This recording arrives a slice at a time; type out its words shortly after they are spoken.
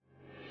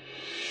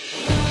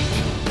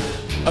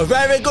A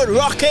very good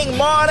rocking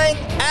morning,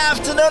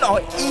 afternoon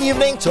or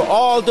evening to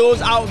all those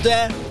out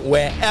there,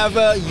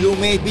 wherever you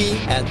may be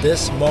at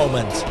this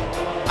moment.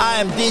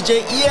 I am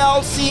DJ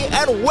ELC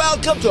and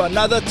welcome to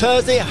another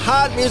Thursday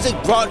Hard Music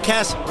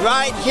broadcast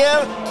right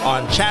here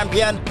on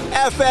Champion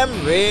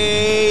FM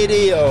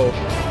Radio.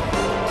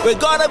 We're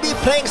gonna be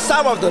playing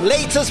some of the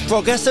latest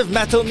progressive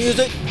metal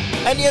music,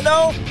 and you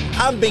know,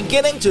 I'm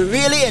beginning to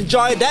really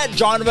enjoy that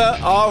genre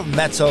of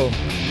metal.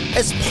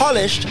 It's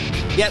polished,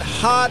 yet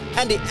hard,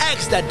 and the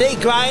axe that they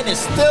grind is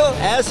still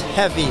as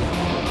heavy.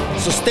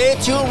 So stay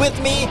tuned with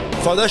me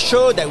for the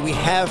show that we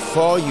have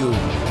for you.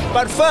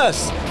 But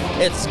first,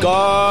 it's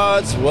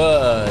God's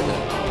Word.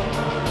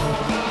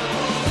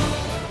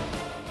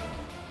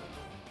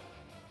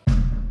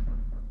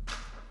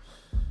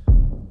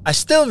 I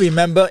still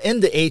remember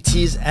in the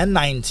 80s and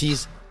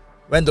 90s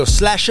when those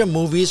slasher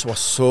movies were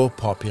so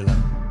popular.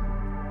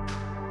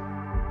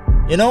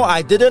 You know,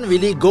 I didn't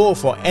really go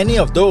for any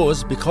of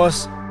those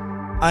because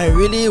I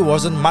really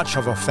wasn't much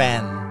of a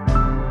fan.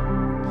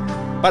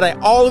 But I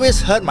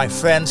always heard my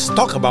friends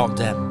talk about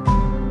them.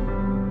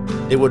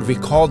 They would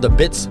recall the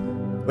bits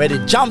where they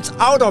jumped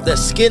out of their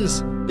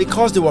skins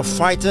because they were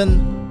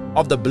frightened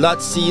of the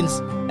blood scenes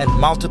and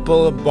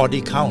multiple body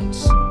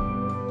counts.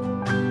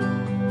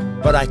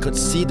 But I could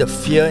see the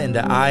fear in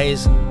their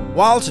eyes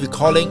whilst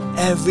recalling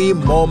every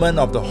moment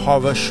of the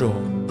horror show.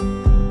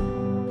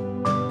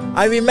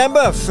 I remember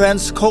a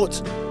friend's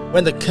quote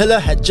when the killer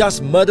had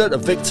just murdered a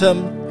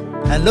victim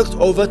and looked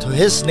over to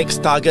his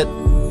next target,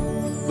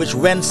 which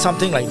went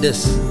something like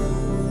this: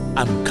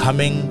 "I'm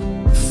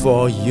coming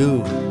for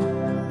you."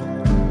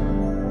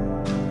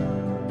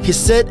 He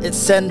said it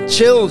sent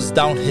chills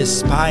down his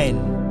spine.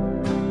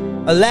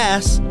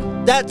 Alas,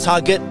 that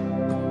target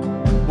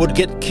would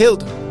get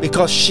killed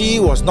because she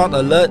was not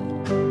alert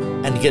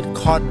and get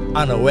caught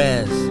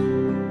unawares.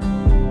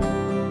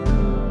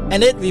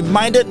 And it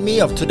reminded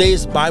me of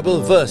today's Bible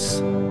verse,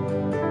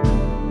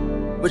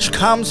 which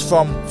comes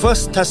from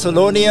 1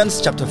 Thessalonians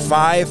chapter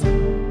 5,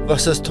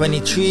 verses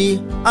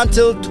 23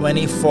 until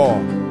 24.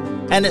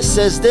 And it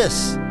says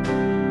this: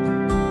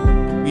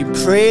 "We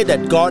pray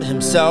that God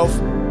Himself,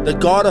 the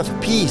God of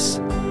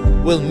peace,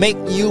 will make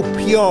you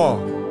pure,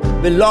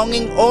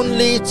 belonging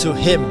only to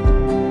Him.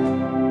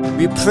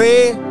 We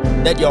pray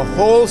that your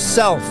whole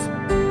self,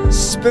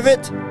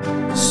 spirit,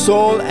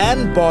 soul,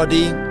 and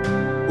body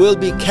will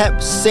be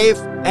kept safe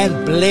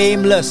and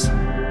blameless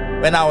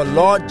when our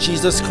Lord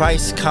Jesus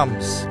Christ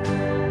comes.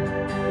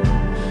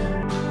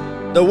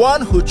 The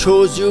one who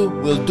chose you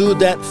will do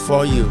that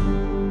for you.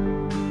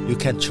 You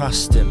can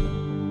trust Him."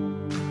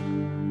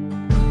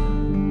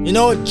 You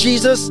know,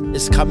 Jesus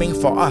is coming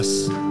for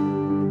us.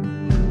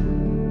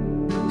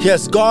 He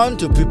has gone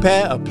to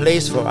prepare a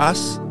place for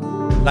us,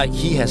 like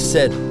He has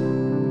said.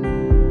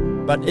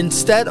 But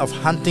instead of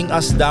hunting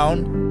us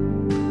down,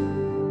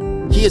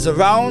 He is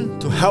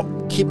around to help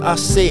keep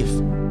us safe,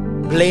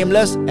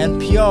 blameless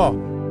and pure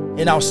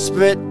in our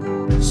spirit,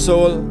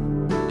 soul,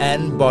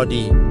 and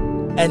body.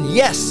 And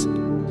yes,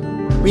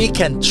 we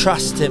can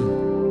trust Him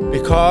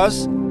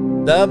because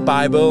the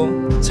Bible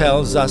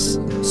tells us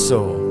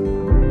so.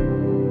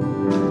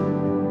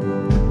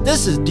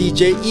 This is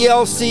DJ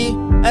ELC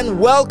and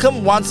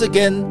welcome once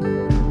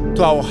again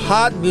to our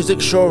hard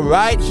music show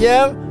right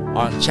here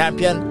on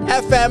Champion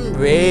FM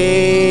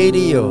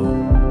Radio.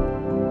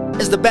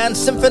 It's the band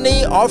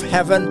Symphony of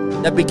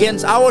Heaven that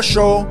begins our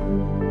show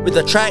with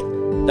the track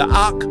The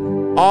Ark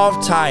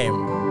of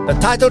Time, the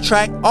title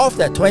track of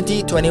their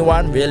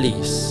 2021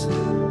 release.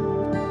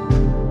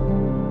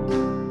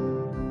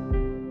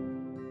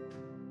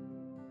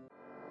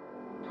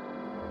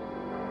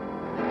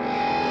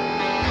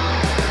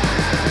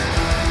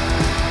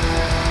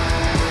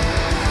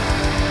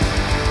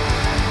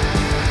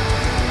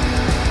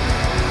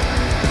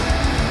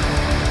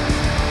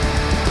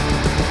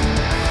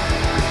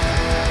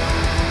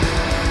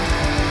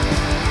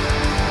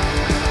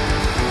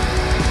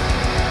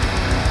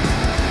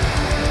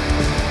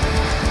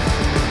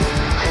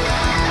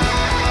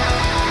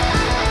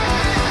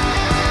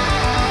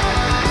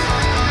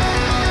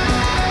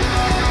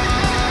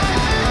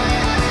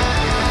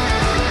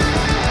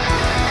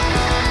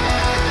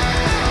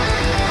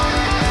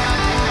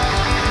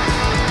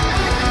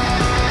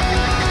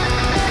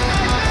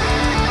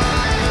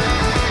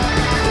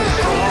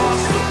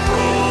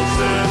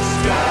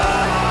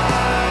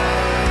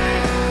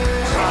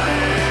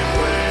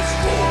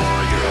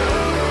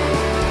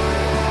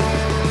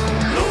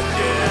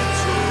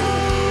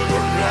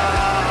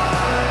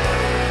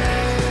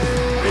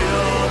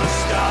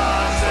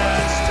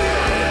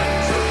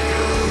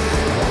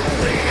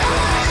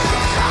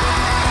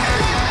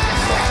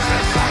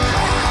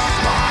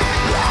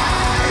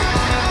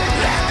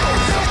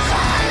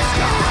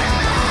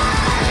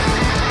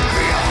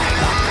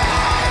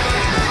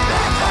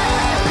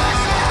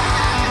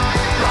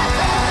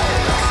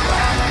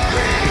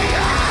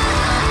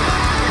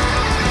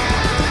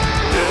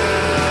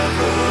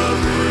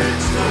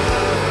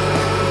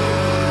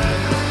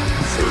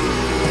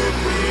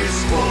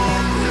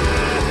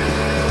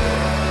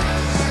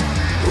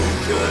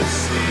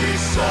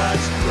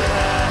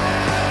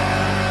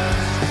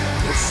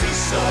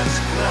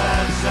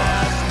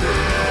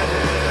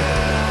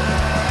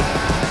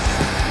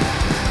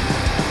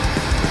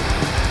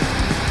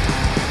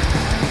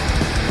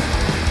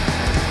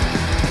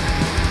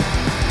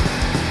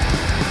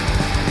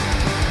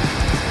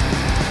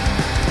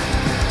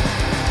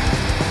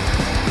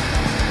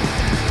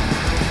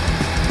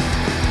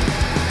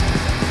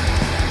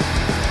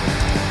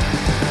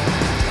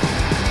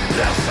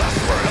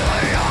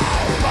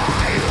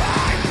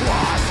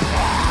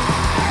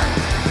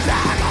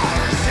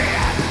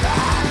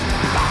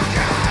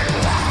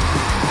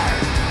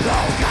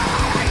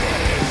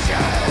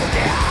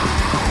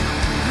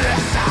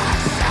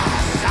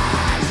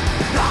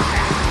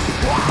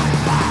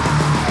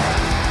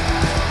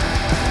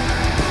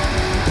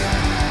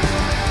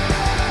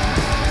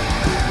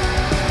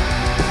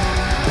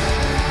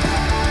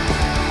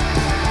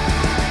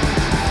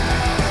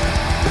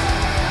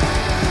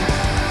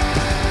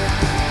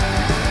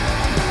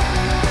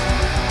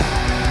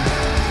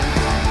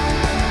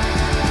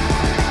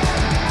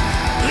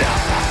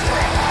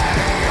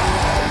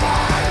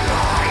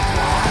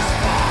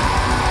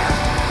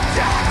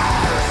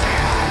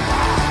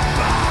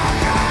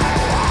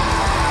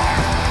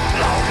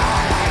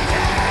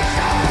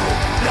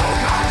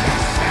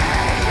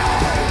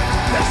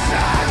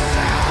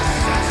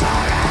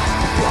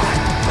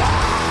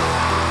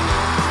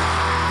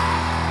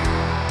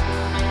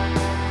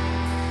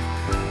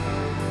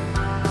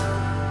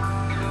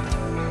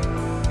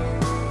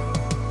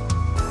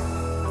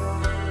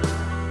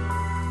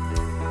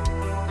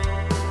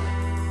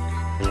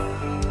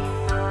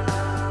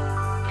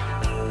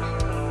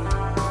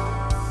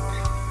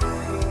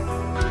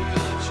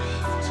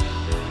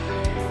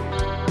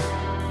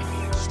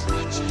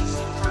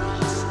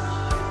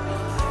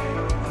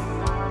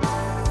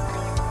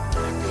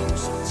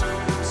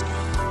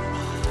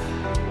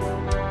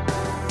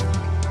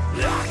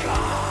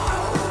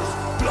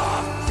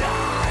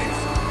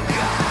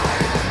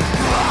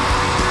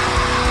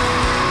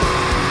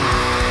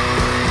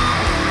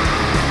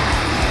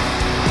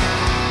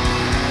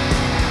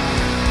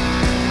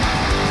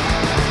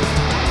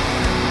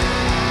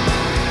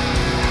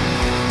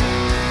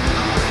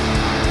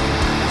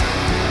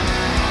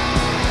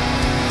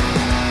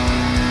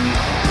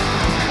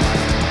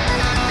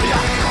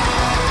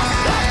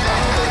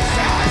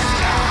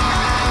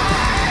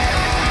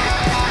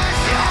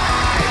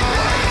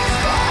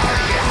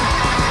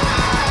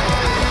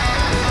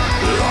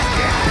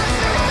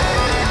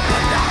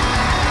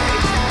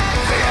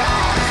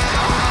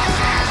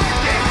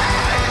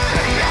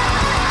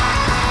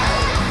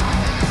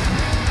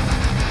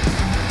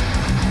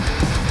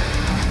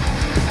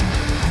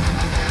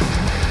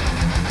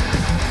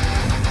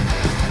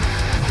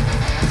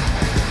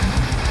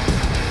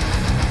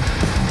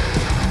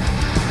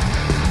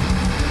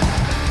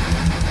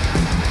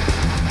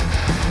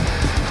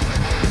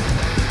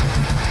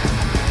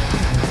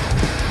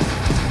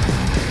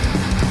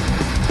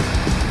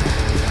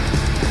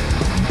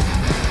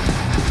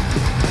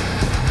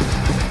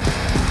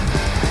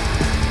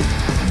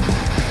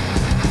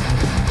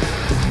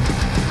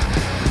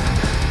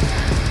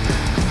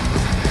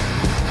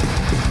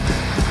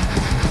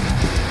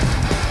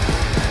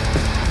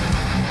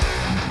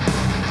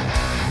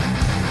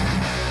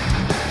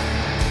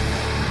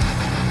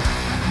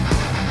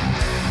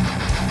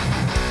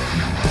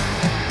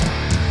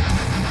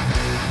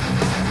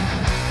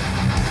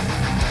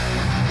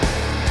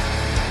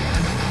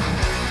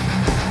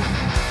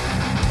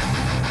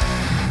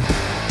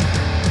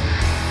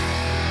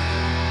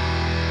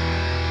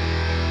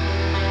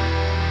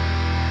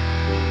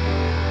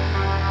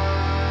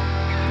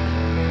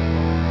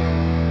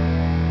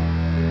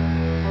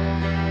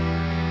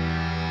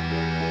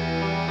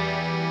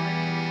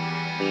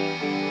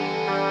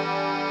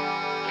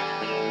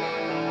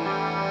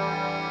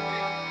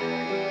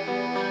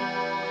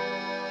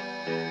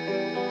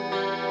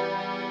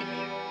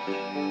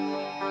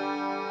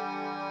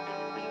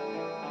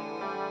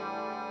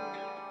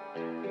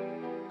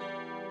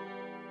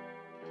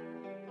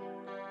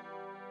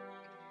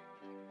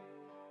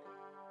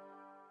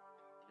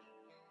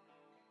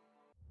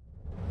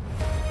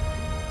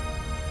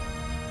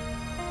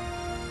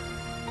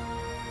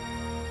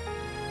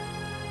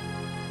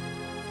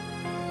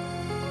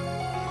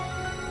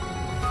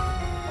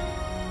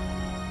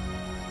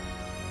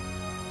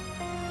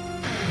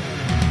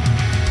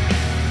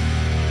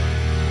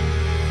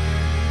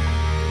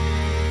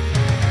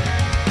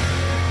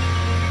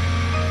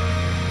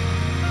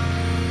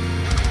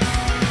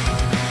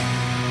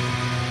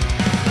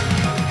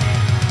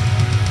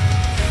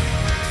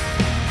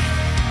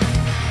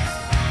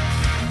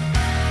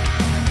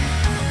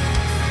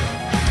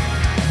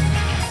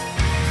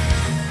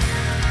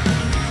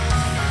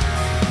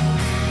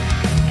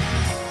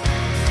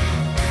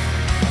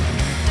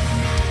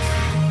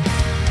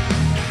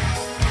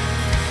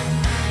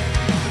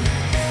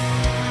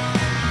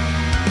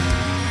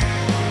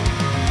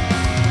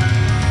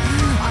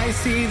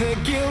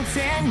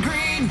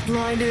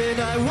 blinded,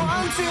 I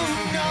want to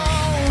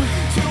know,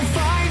 to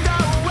find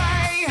a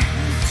way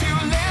to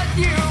let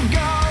you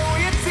go.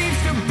 It seems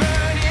to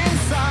burn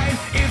inside.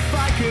 If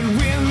I could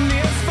win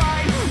this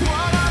fight,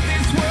 what of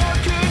this world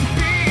could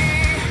be?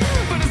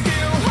 But I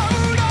still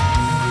hold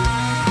on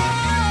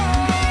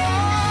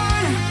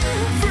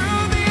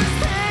through this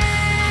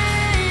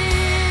pain.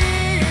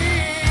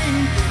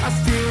 I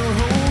still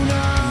hold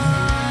on.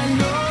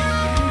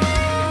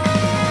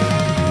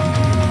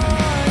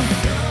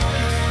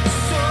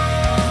 So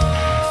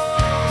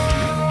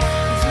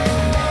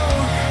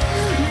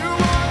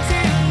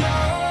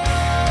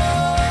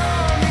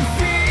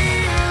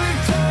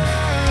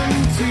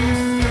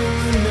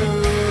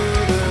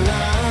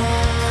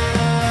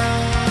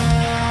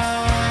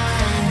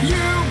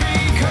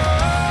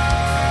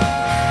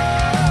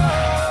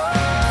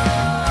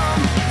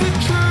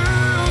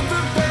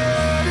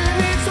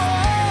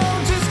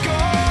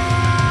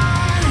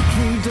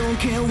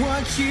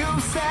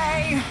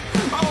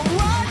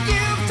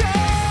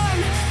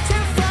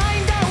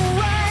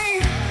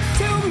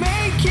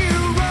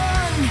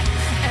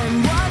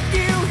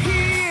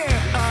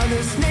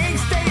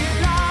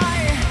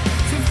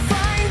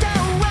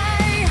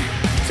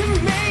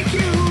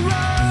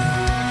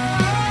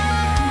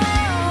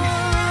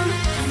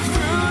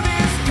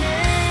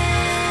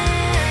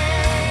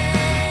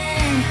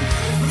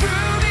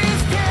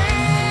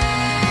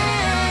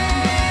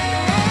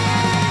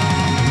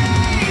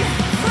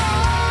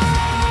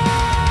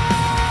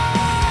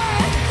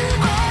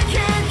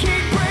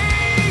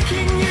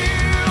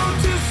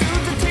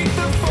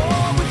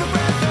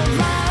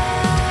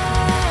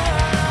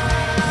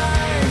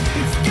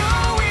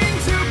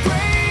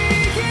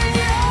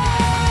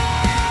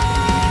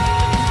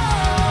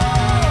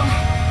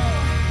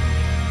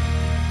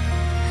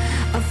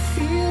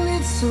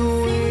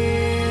so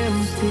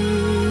empty.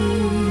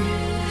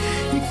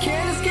 You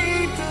can't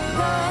escape the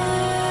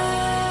light.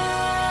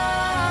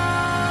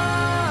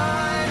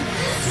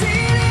 See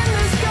it in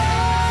the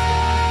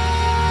sky,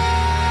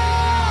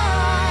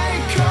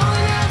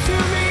 calling out to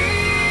me.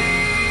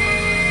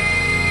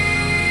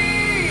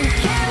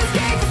 Can't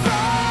escape the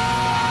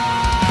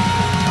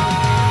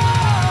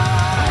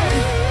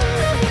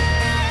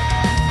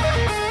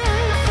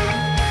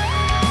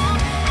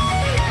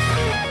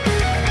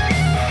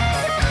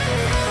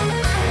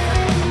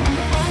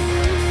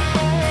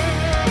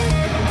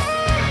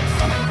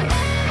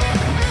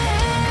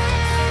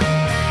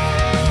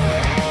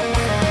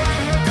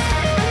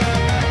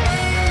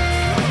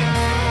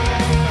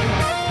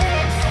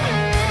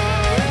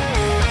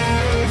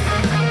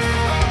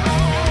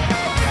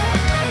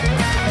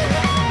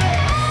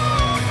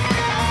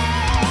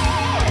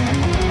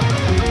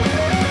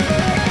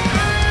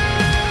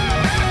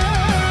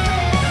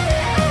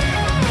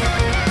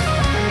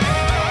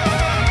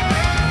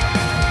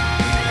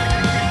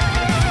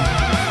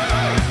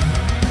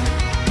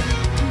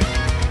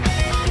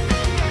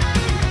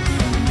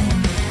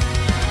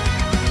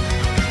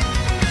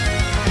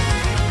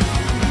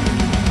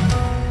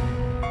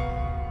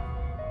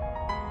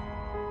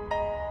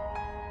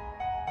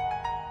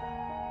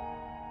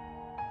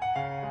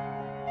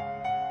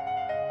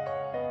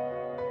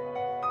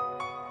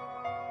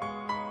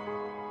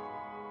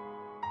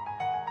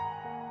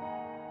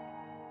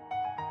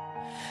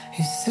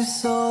Is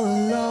this all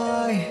a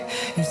lie?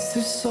 Is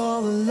this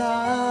all a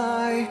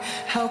lie?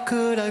 How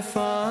could I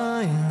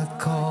find the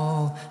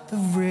call, the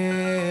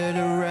red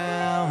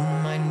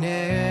around my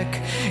neck?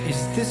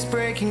 Is this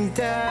breaking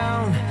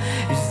down?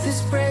 Is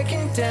this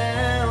breaking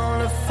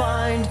down? I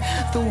find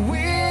the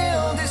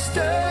wheel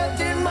disturbed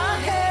in my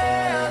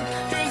hand.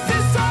 Is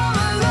this all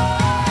a lie?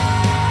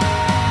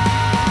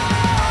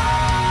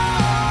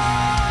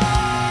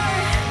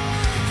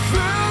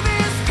 Through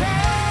this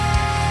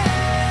pain,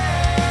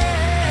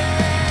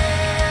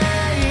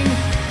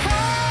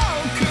 how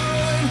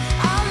could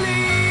I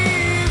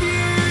leave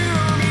you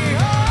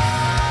behind?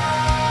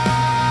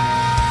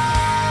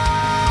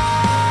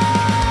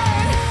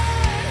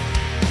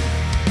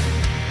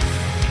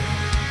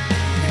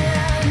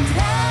 And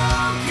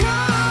how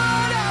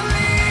could I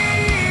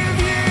leave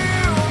you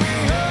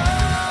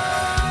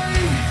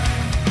behind?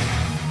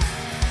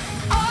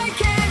 I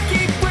can't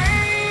keep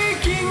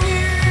breaking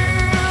you.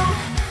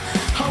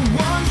 I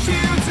want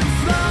you to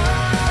fly.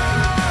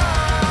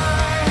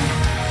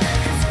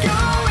 It's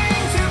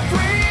going to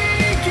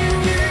break in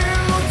you.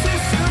 Too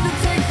soon to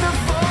take the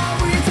fall.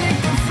 We take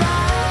the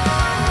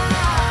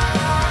flight.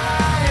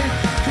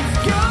 It's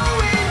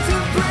going to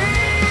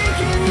break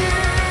in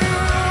you.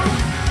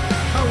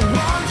 I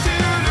want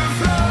you to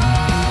fly.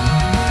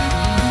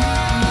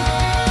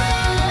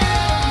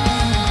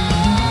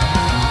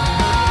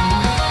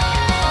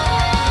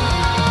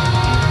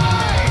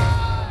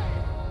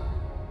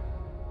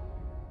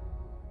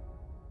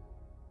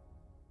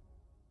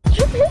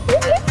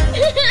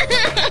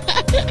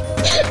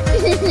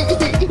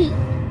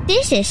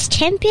 This is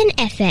Champion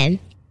FM,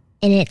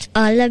 and it's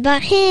all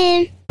about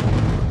him.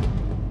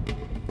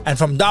 And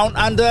from down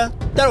under,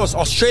 that was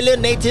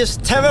Australian natives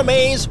Tara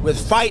Mays with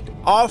Fight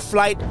or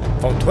Flight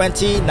from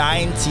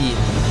 2019.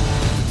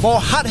 More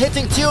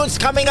hard-hitting tunes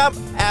coming up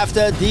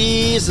after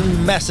these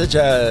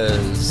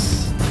messages.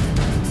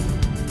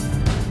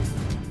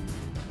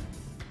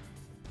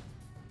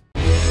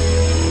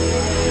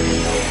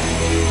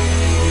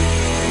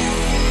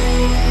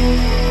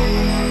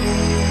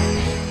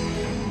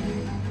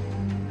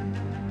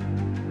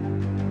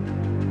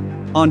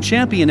 On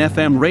Champion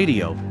FM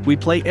radio, we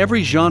play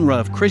every genre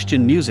of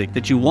Christian music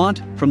that you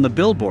want, from the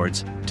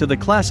billboards to the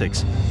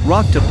classics,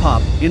 rock to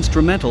pop,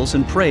 instrumentals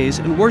and praise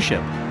and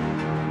worship.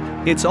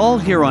 It's all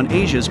here on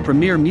Asia's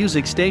premier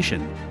music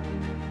station.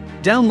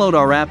 Download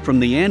our app from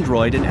the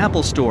Android and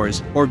Apple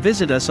stores or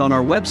visit us on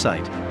our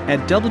website at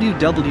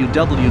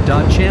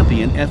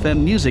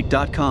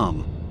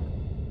www.championfmmusic.com.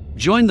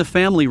 Join the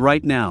family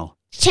right now.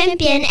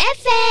 Champion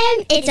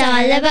FM, it's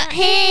all about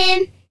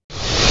him.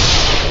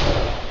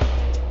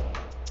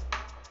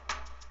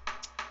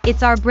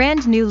 It's our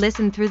brand new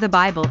Listen Through the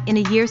Bible in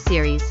a Year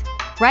series,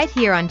 right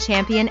here on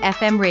Champion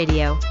FM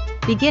Radio,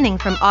 beginning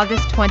from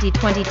August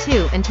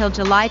 2022 until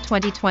July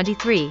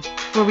 2023,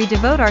 where we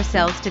devote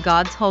ourselves to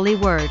God's holy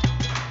word.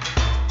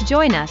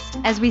 Join us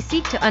as we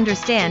seek to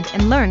understand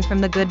and learn from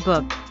the good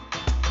book.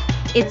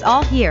 It's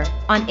all here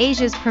on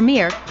Asia's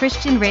premier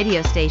Christian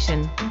radio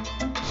station.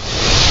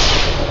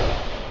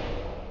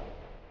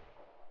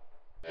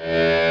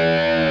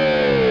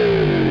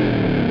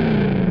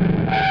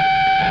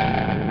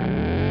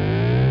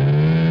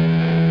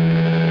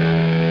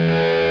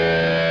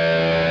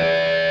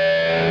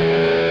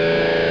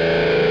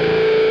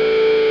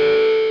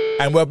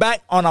 And we're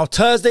back on our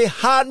Thursday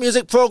hard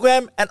music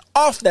program, and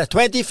off their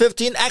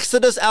 2015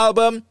 Exodus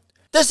album,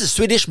 this is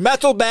Swedish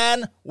metal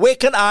band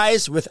Waken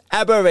Eyes with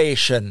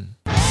Aberration.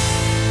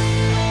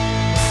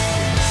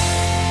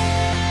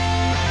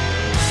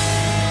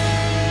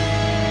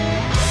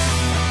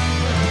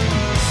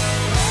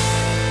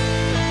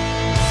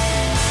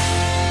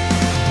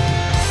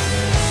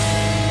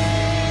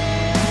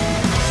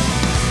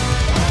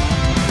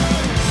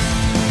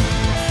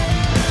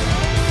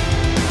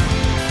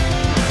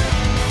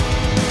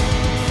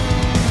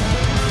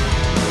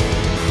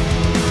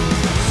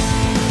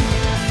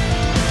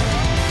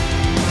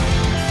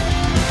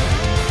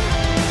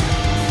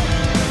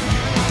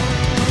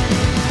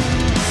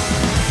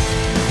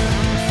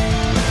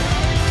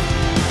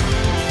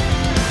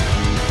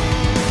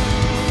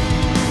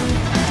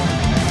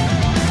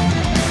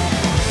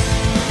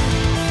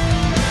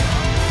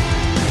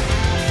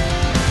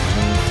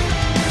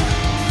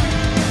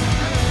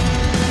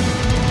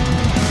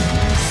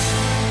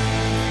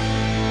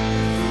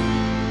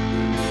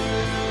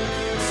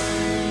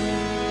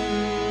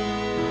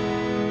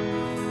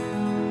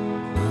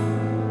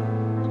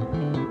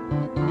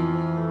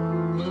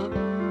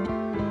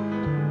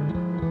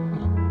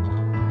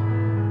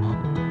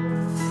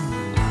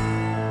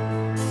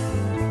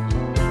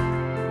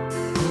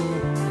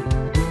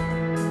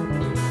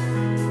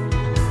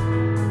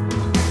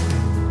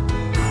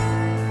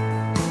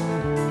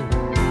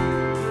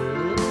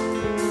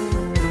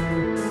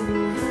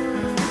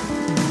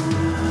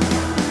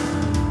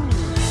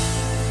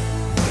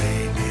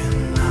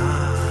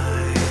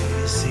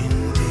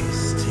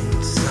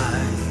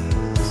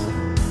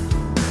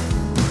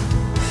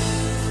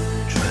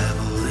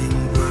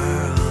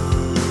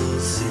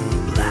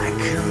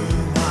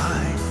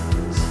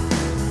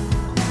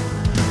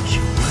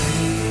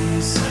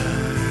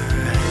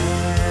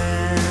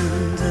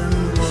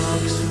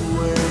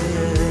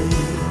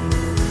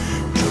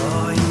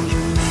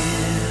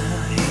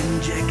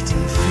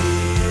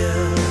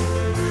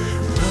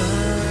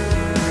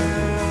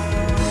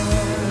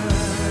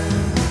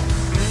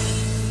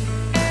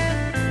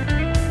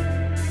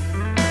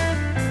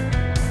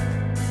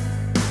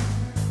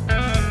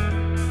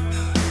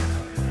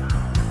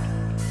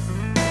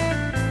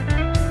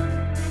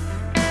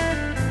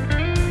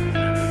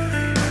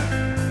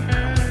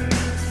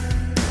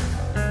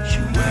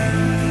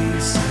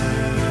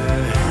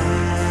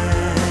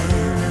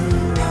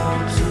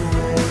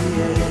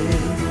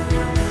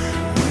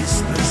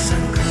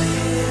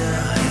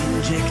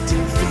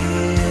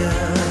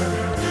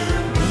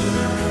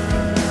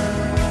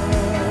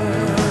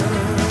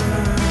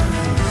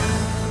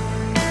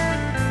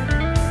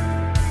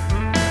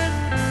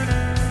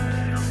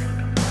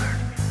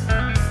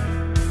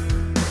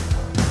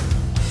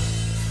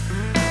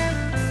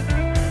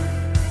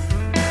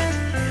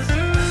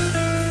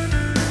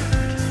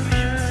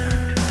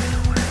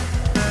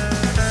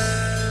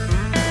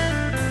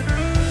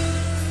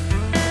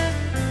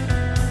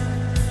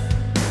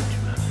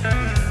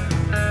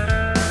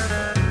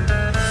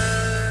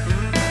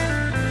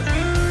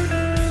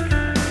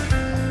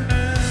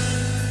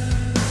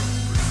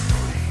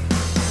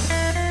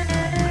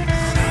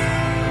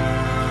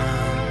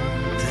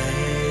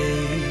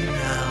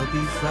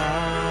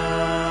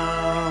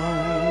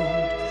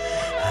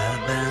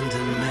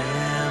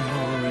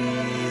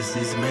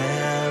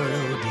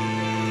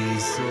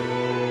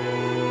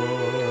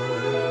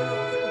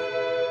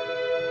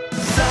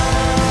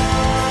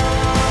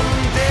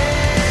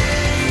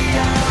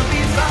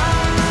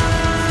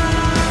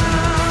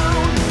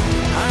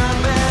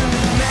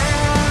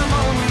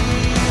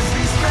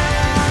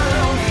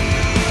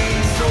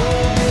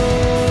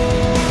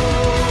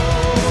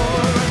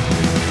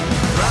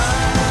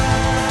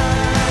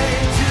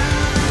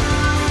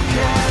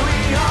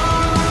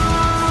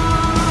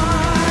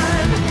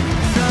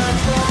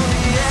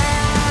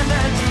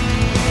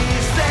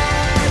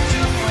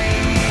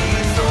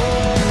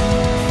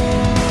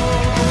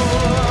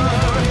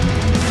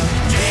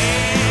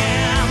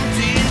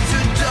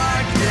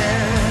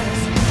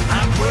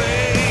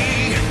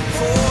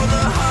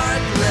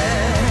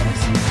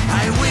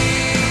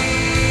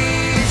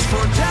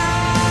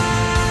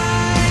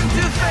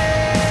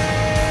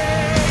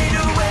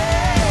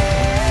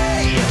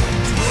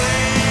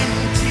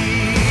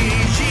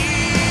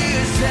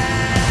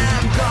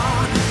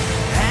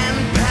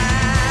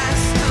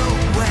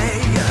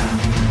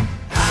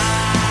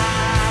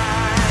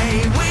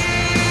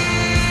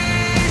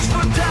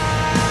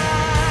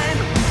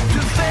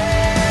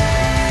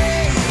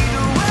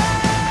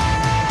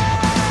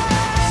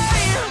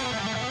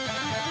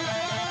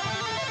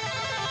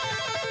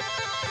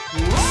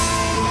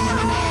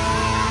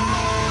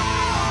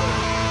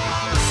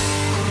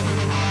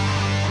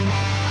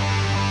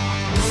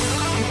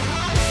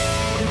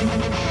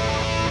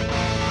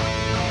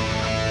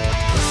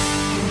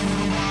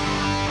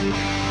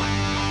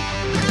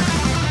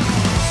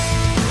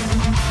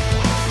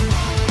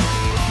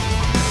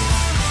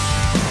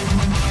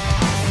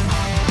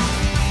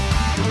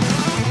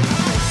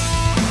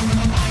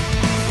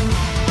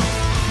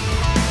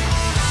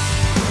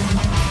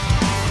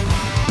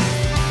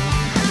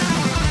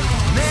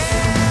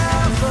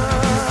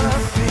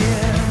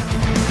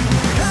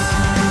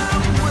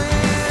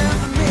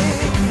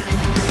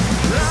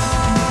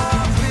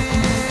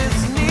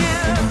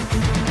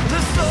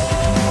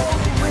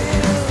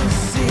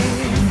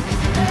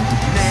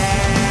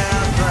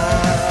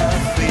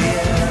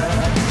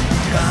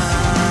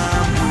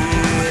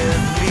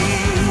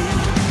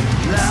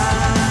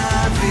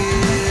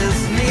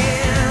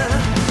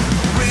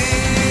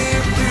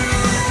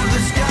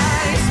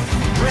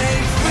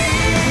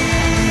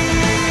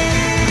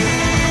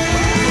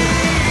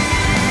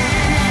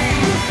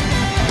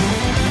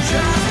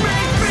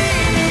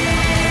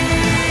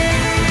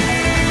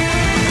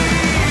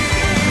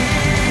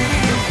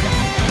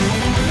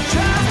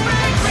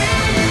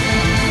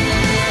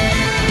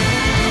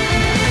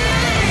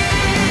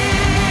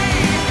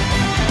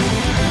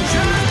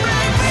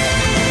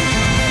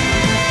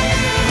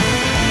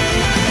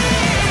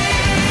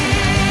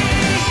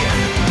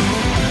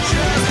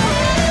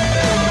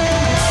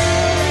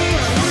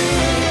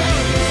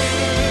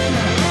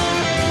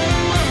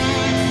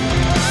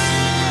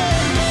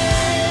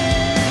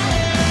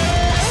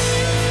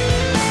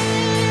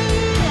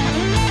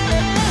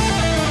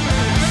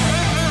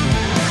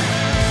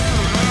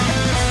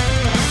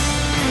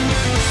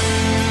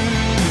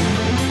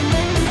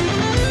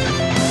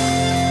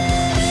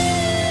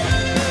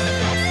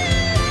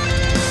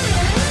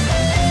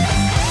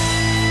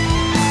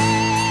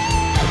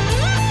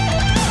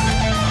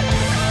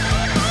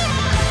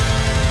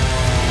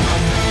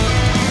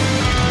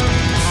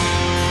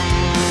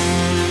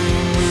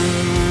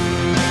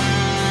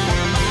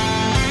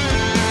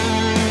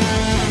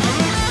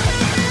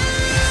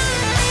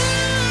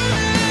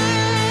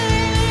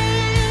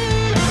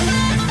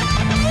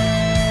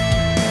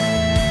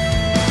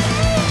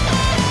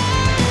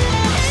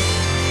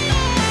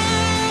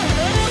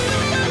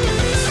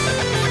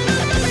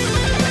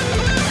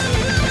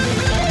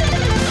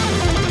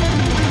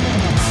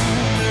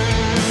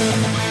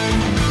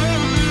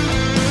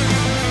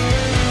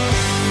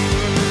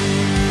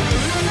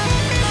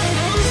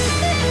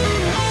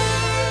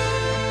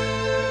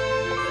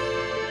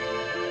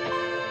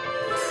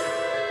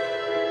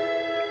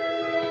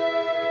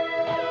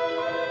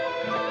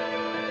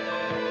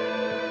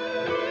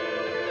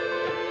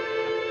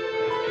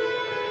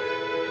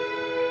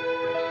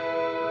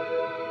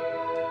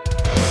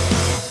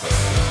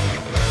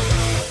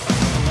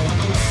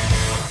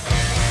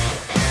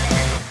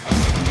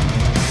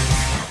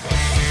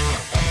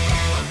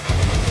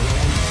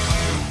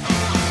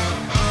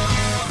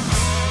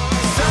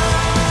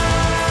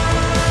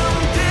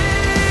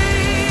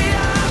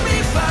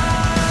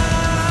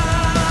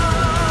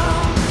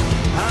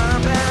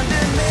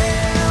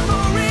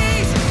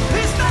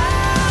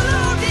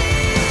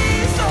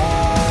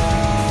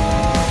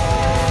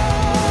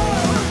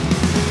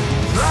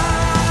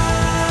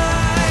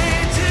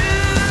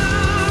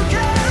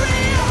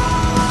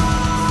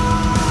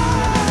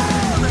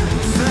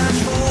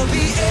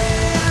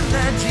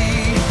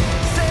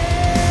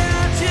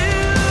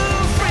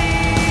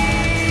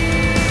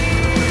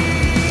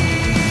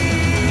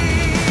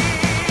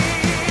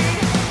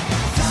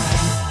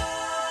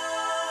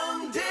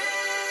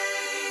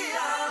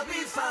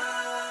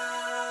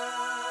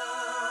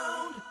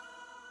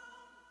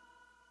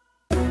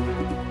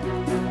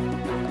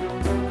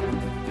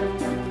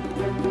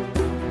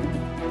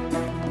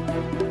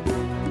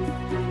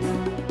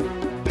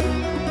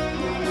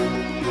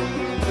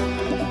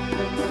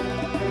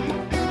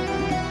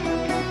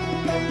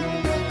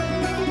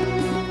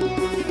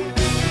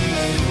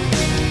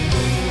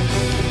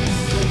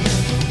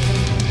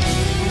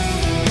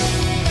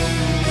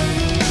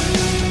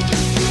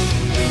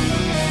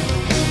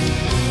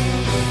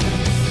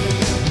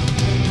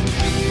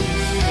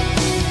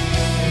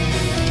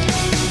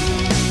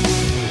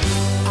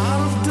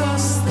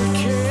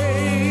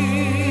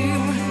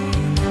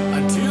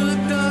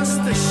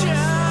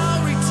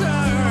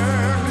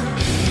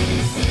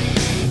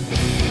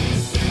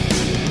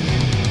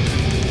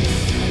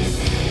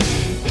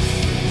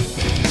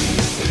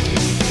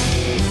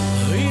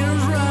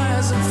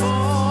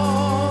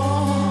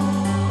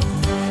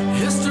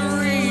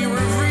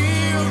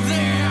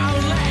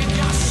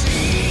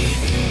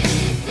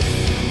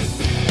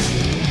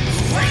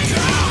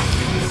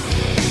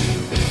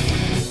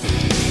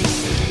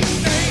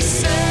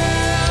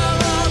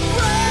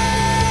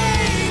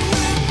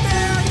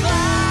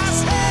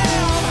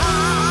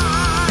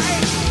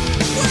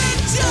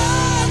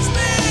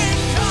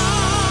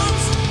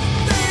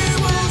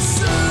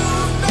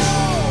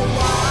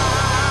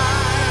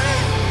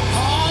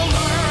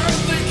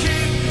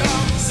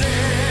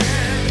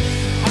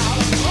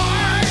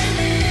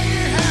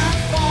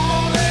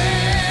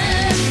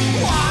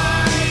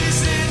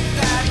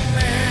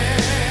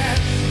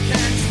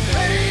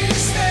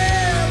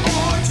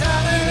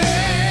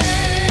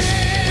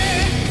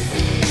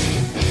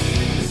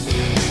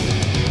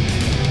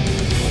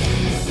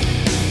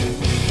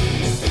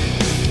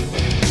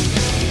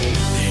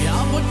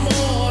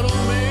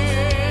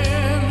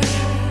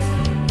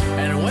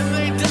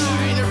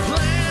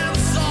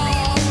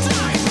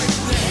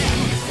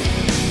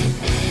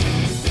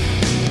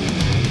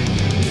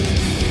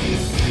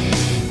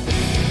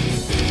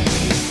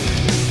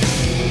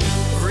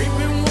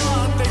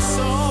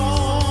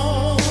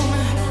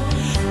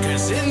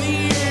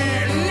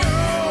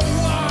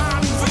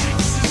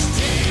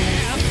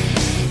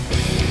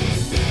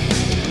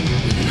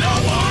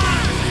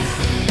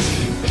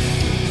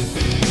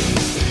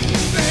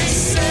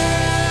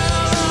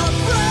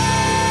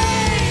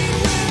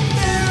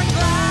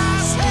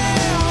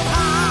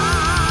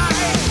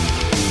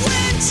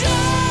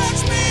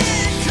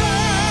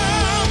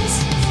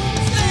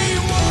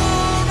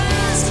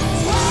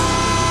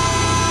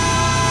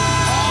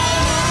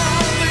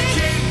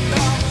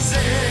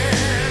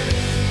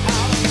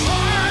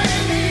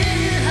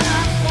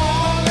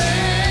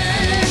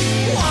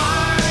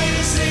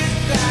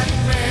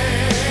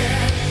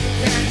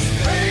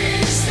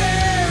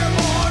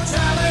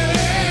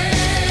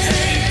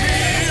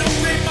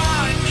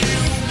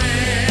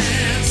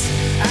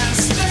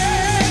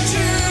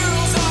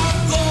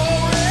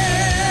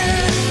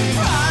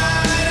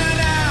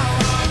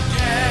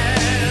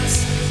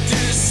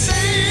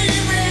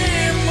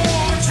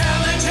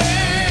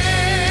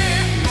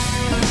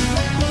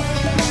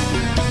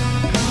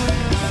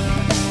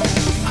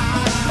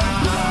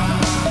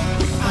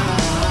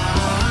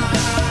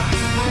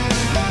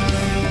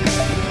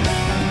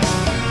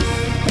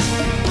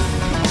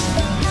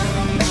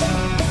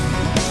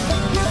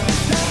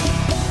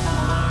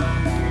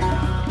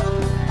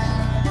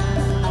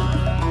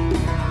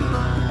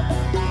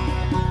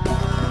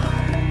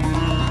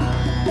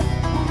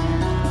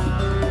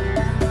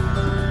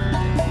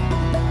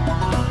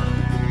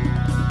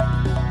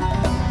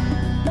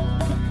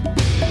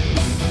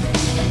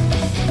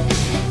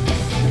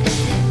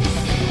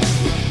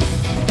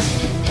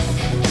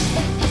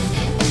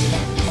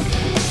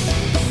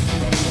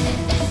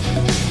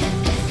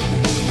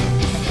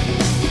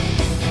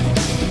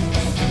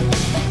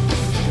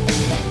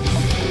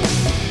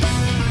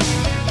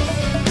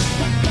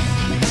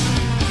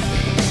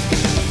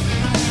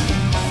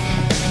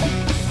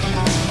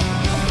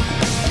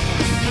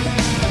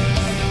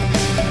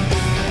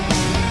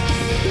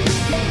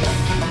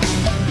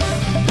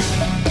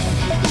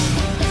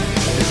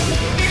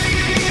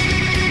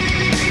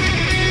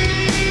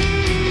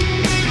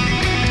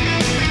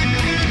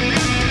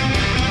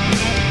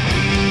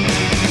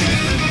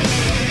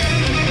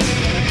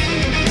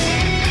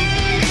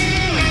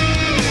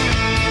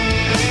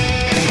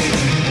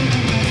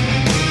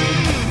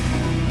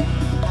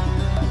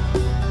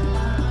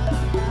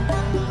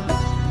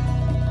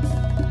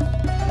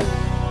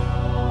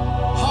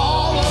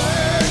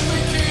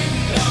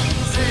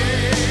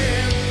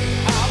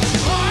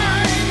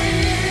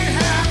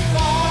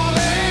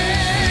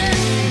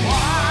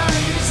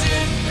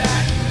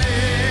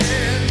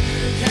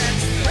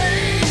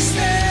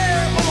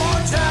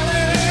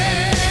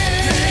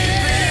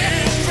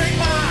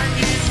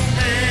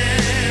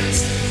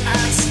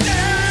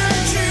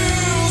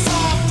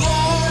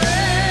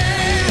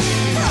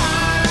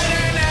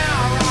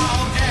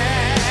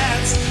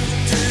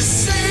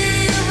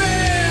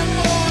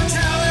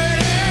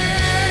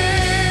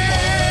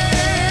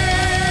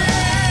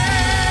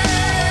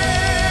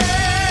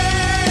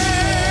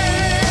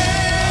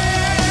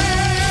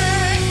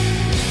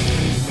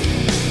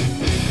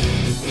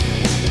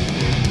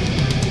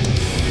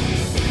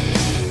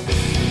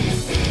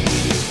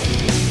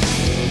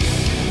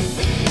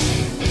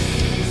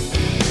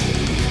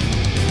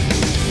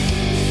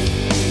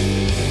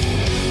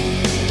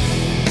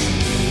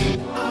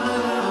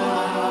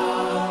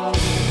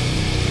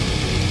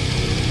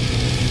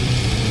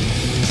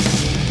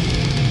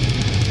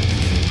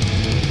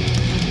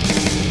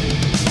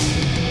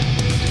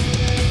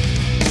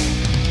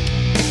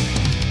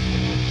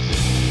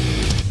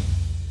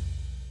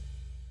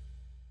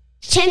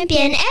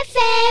 Champion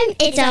FM,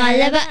 it's all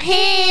about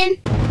him.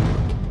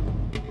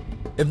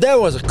 If there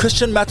was a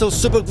Christian metal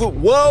supergroup,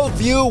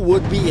 Worldview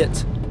would be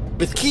it.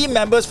 With key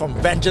members from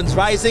Vengeance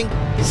Rising,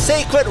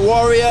 Sacred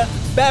Warrior,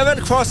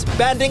 Barren Cross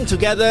banding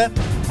together,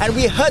 and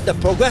we heard the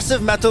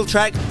progressive metal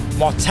track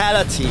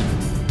Mortality.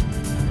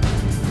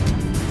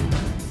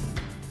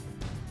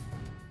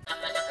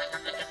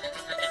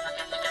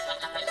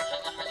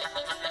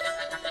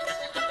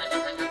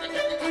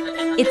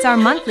 It's our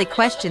monthly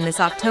question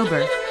this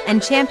October,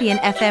 and Champion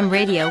FM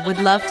Radio would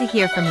love to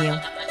hear from you.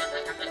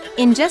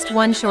 In just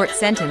one short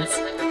sentence,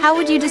 how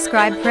would you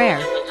describe prayer?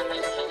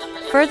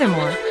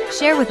 Furthermore,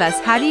 share with us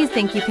how do you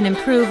think you can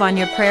improve on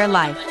your prayer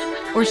life,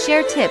 or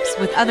share tips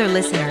with other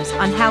listeners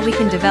on how we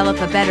can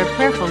develop a better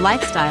prayerful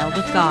lifestyle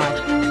with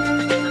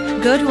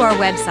God. Go to our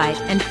website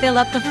and fill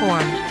up the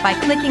form by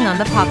clicking on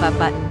the pop-up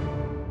button.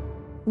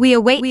 We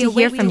await to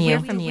hear from you.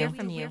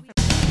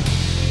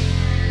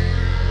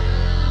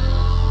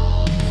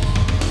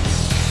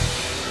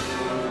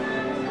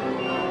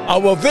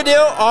 Our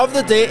video of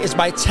the day is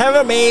by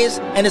Tara Mays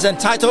and is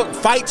entitled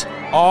Fight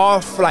or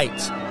Flight.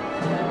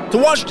 To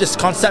watch this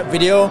concept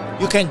video,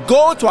 you can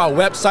go to our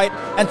website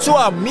and to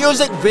our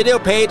music video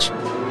page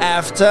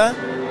after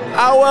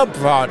our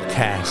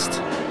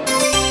broadcast.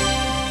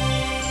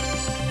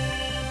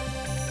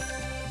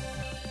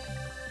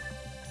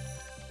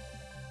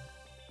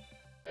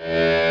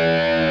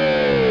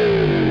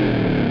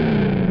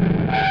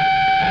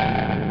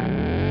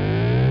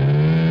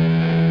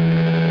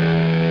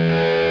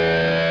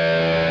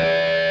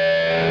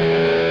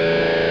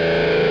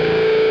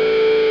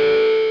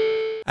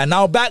 And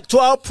now back to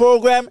our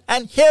program,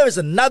 and here is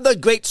another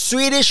great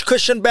Swedish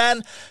Christian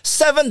band,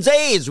 7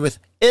 Days with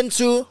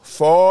Into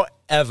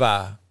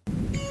Forever.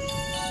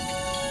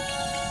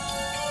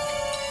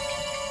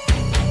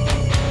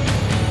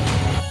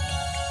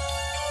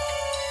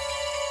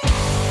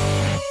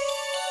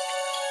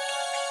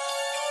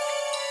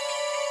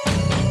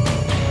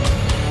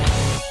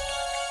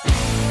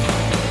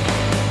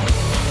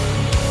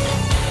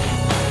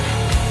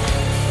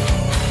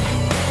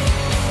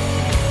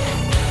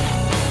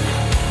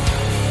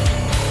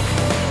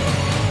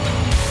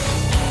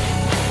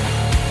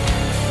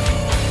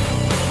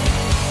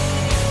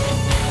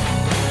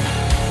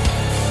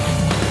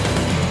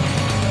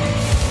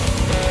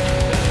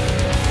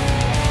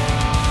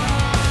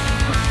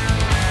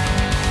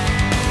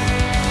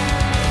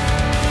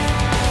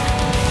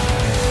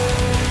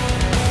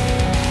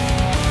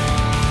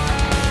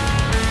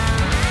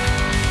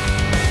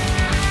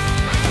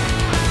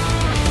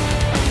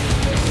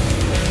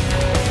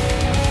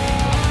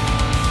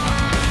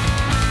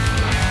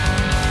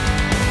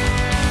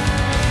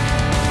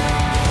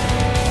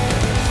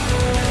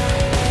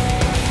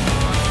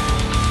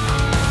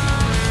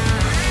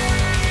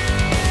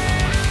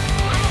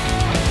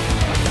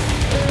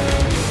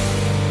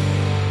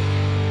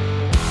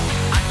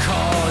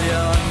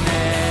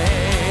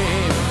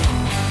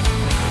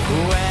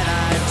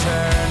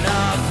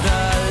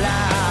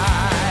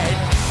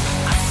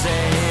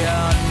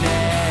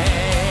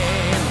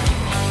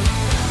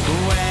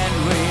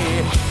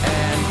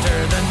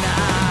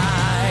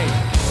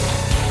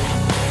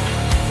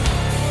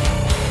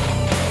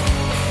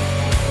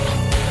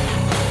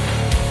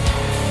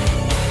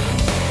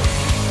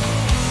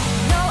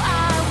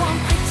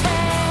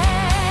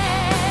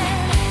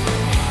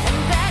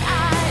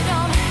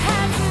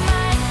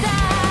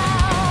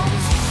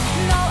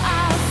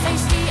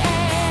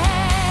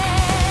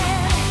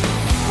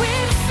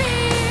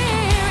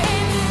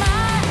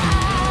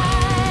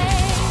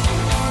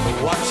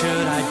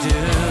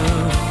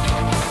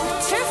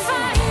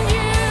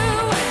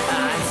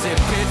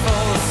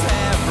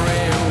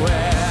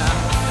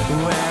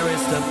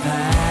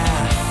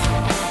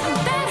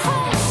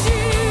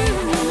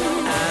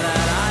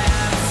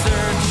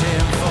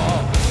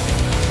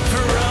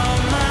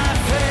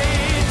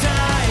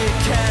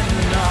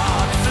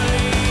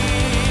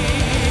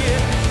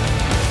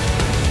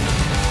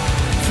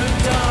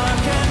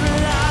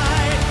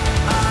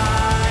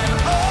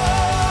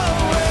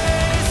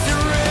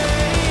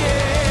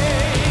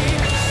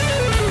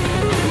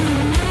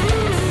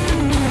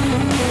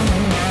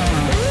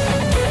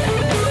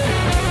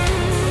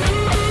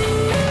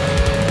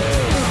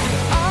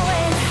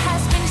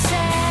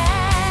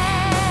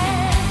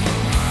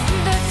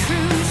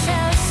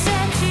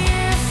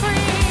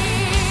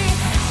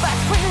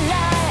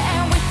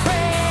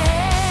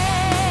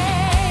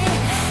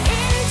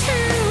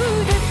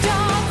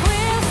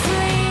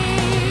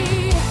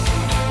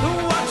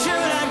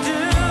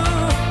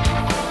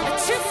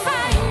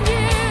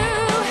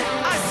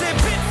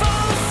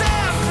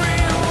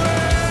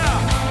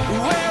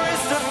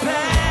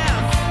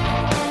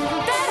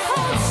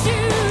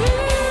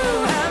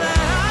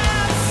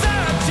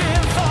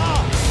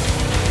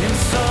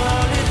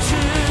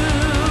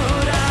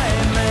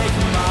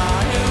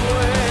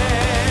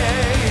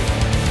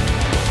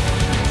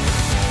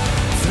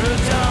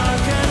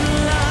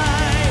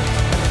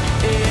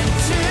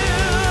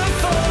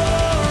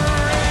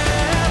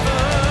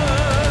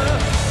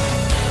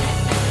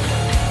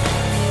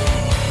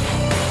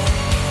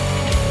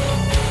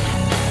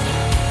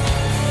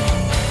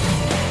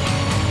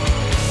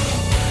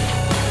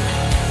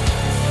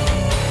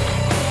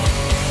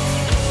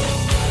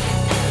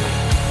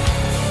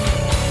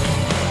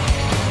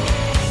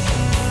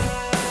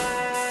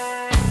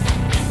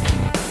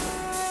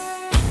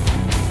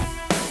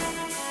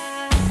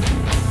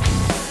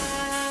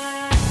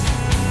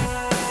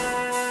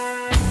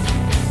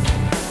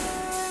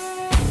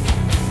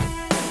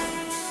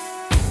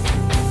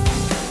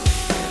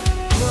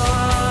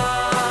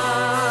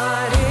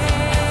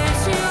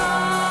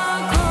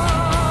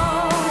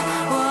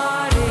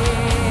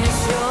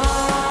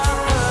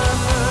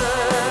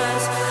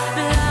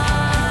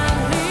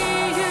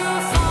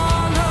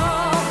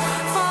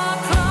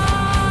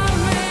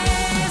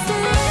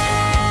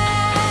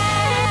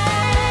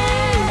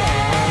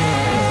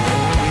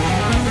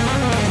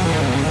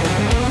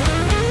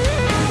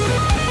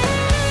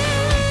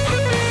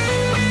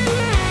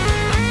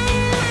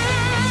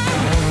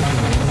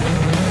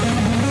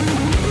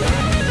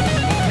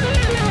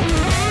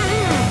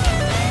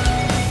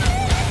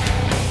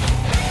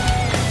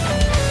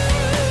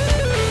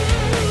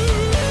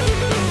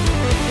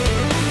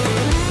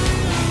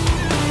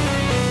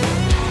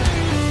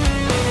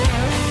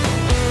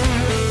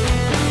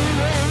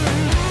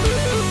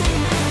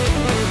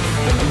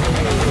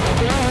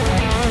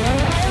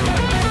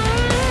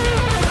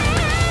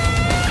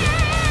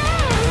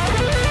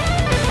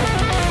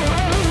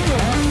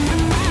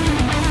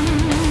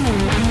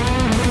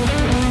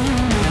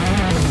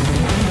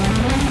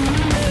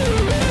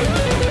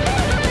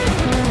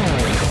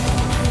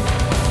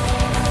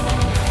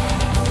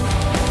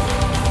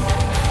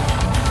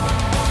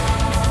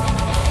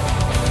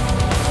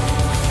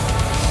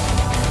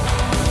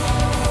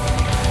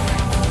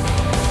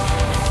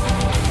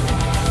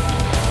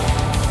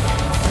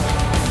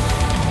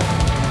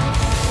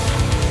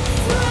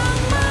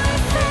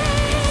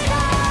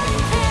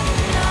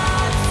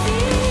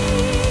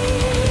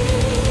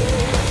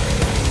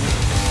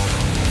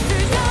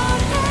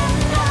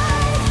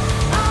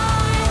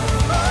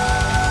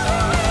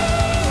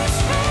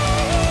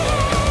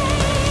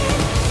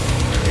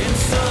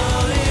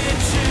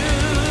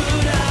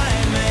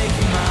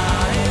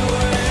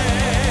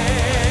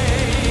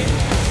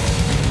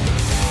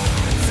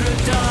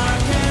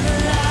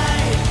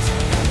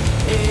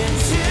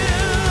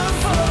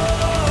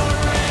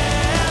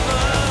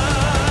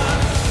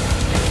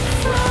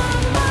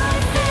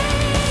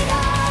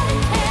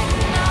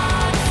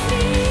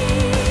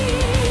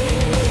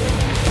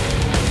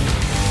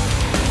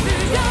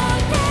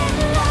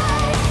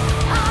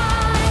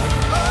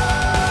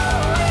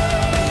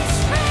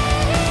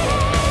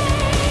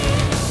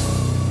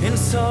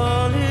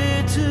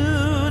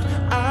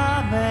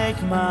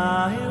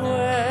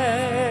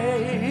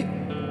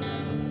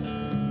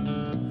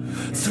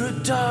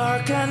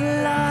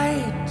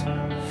 light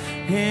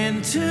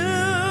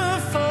into